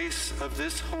the grace of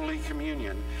this Holy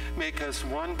Communion make us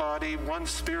one body, one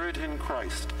spirit in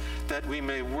Christ, that we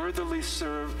may worthily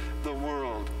serve the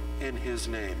world in his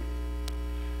name.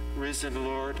 Risen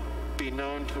Lord, be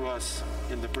known to us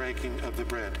in the breaking of the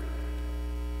bread.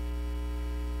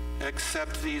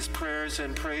 Accept these prayers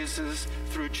and praises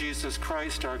through Jesus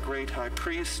Christ, our great high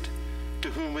priest,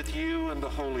 to whom with you and the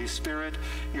Holy Spirit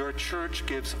your church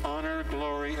gives honor,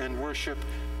 glory, and worship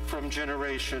from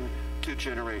generation to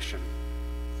generation.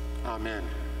 Amen.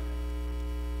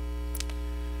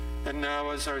 And now,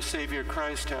 as our Savior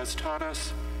Christ has taught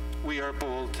us, we are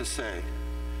bold to say,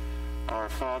 "Our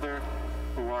Father,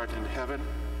 who art in heaven,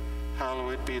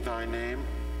 hallowed be thy name.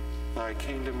 Thy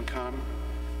kingdom come,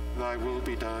 thy will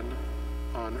be done,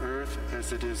 on earth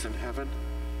as it is in heaven.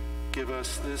 Give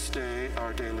us this day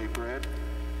our daily bread,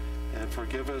 and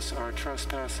forgive us our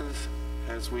trespasses,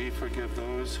 as we forgive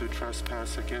those who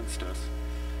trespass against us.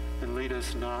 And lead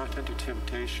us not into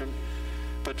temptation,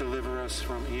 but deliver us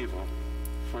from evil.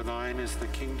 For thine is the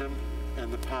kingdom,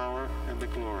 and the power, and the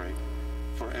glory,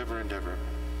 forever and ever.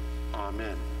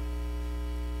 Amen."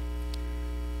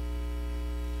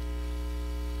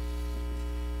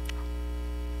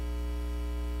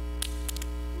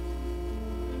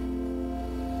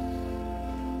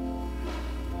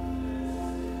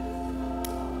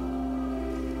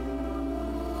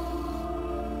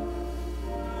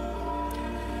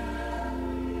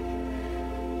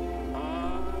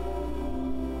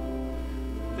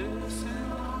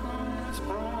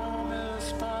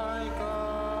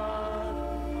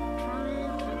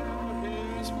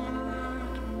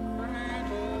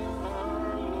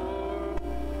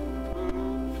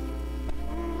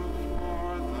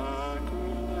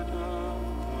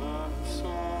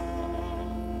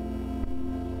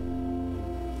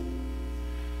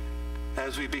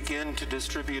 As we begin to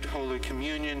distribute Holy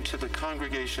Communion to the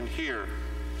congregation here,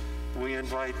 we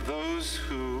invite those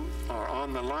who are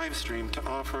on the live stream to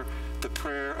offer the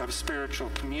prayer of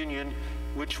spiritual communion,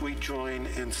 which we join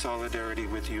in solidarity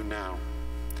with you now.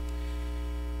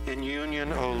 In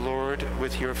union, O Lord,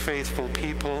 with your faithful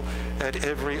people at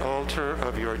every altar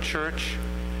of your church,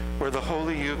 where the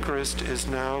Holy Eucharist is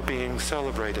now being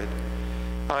celebrated,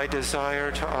 I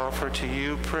desire to offer to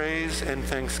you praise and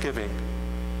thanksgiving.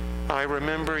 I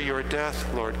remember your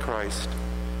death, Lord Christ.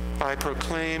 I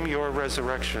proclaim your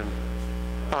resurrection.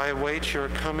 I await your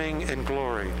coming in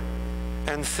glory.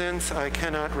 And since I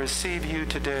cannot receive you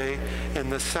today in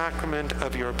the sacrament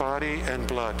of your body and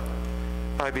blood,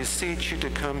 I beseech you to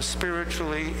come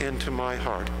spiritually into my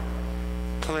heart.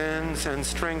 Cleanse and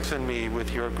strengthen me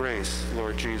with your grace,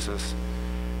 Lord Jesus,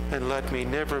 and let me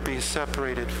never be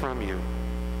separated from you.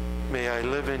 May I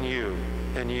live in you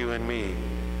and you in me,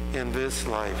 in this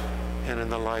life and in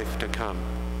the life to come.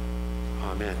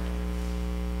 Amen.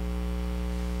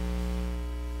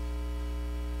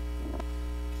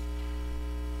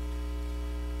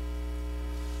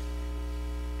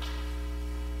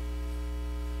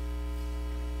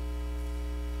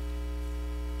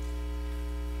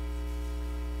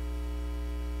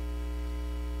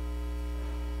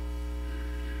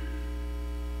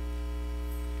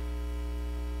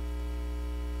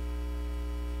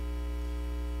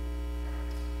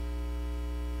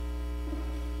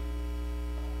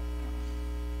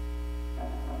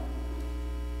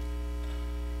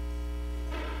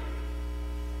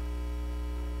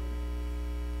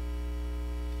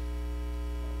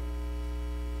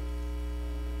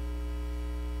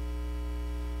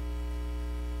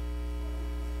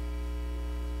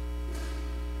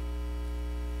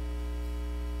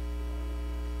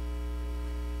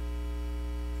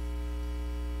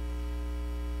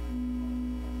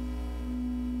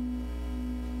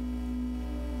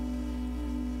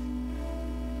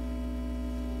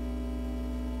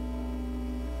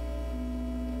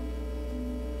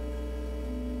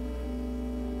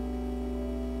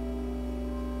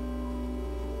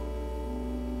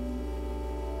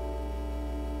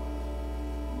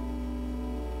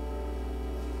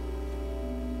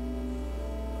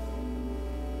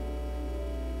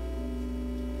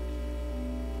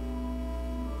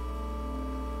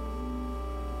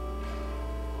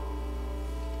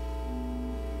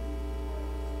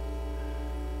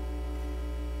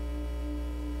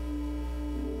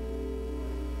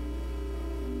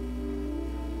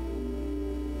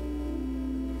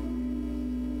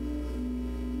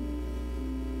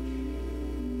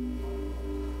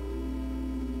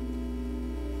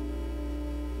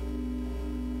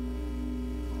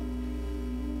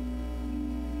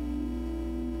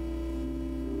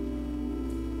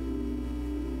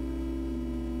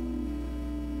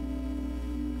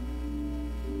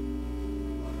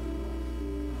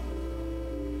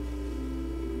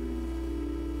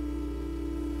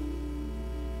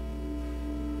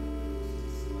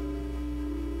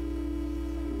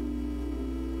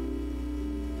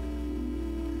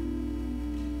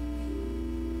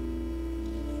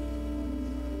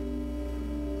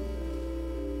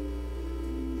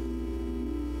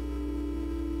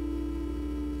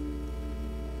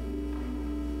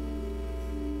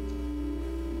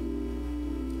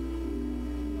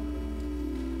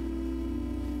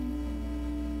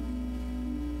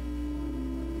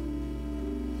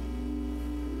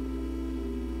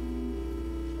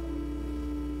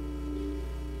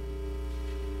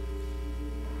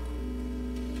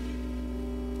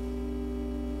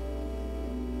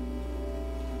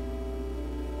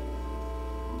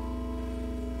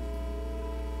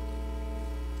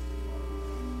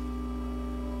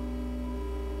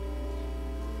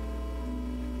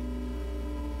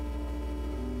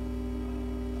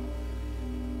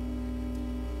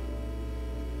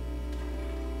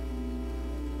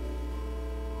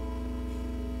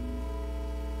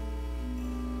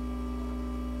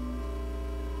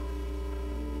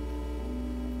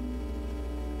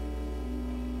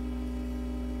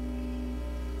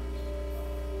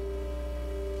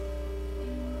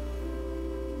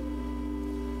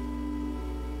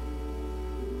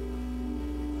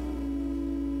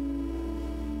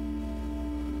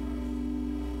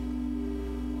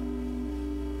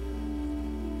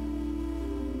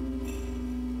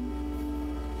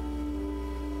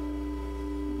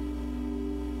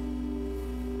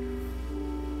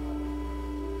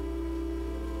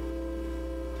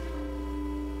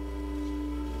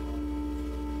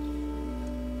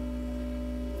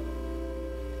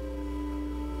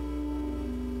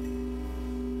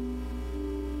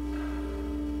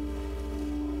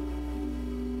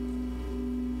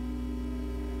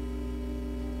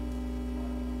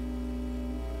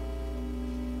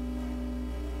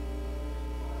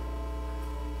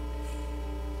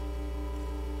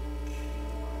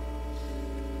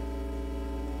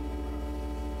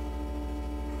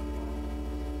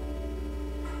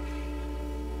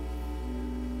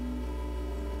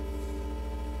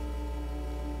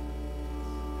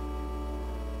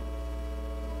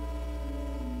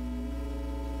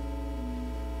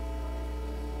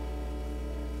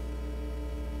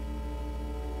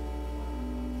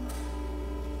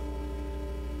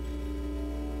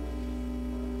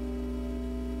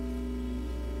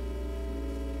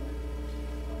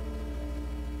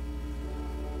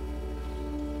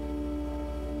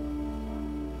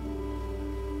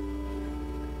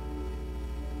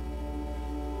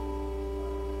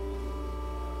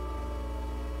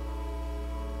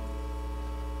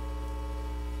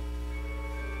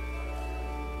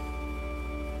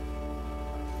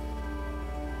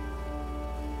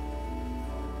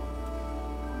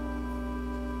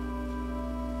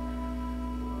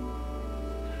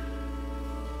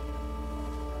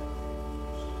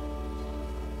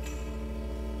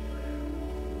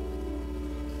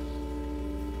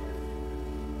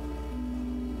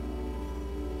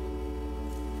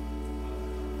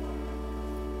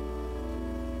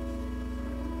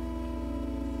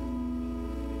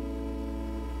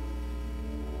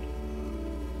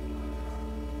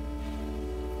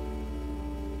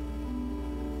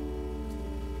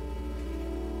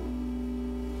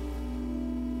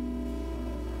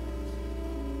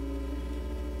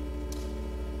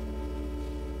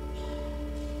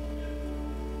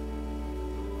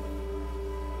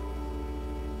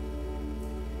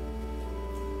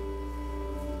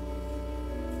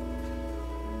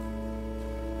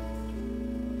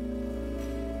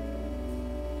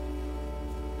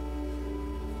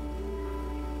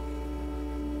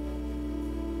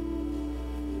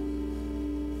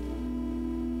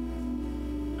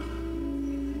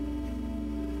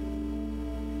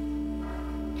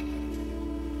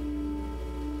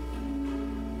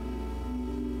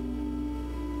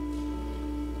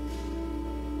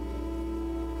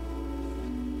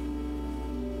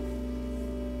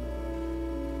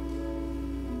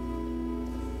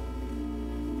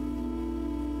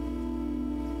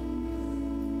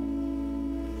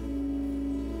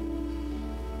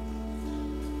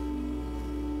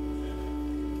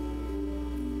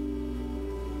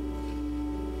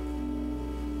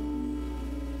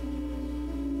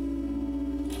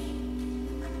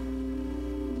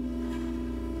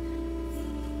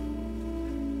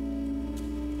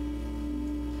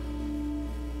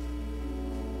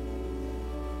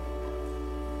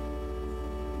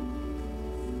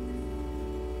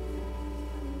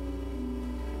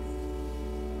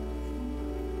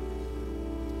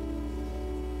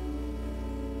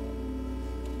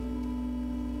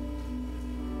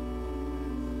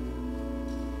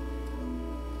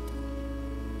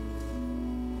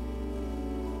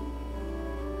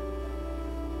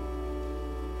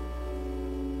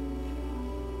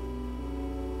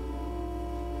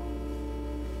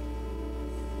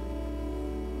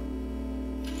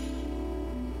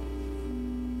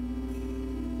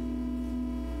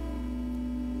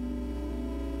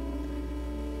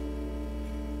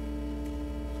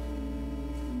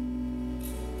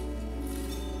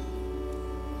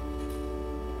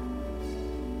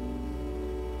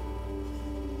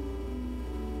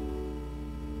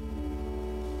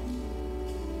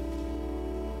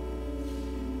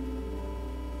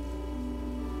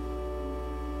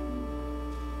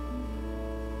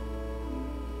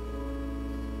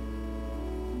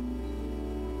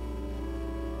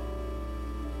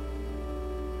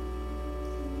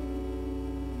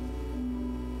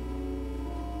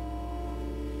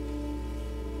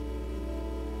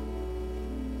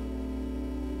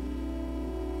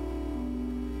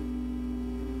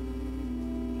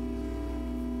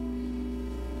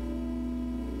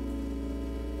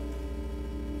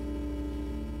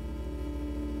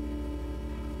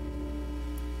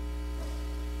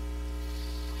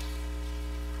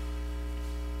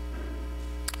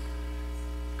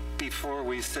 before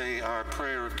we say our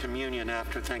prayer of communion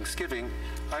after Thanksgiving,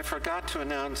 I forgot to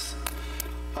announce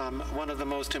one of the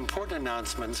most important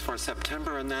announcements for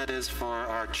September, and that is for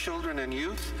our children and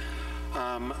youth.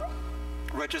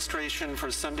 Registration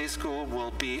for Sunday school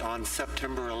will be on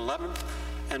September 11th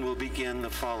and will begin the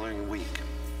following week.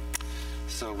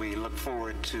 So we look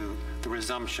forward to the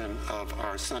resumption of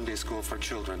our Sunday school for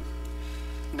children.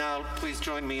 Now, please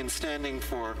join me in standing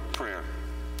for prayer.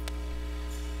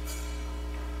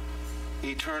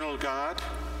 Eternal God,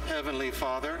 Heavenly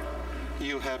Father,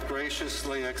 you have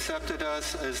graciously accepted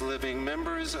us as living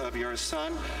members of your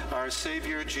Son, our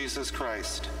Savior, Jesus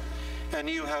Christ. And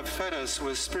you have fed us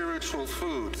with spiritual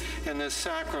food in the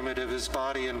sacrament of his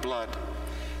body and blood.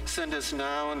 Send us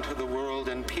now into the world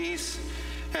in peace,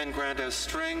 and grant us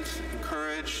strength and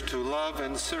courage to love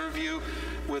and serve you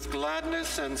with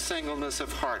gladness and singleness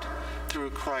of heart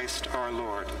through Christ our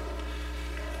Lord.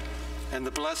 And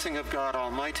the blessing of God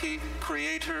Almighty,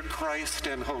 Creator, Christ,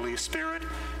 and Holy Spirit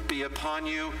be upon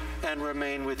you and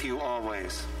remain with you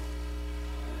always.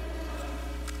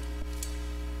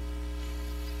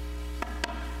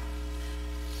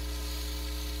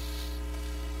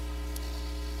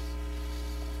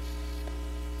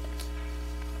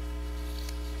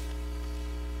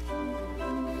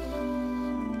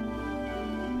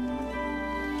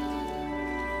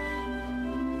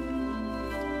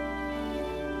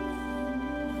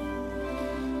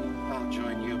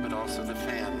 Join you, but also the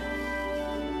fan.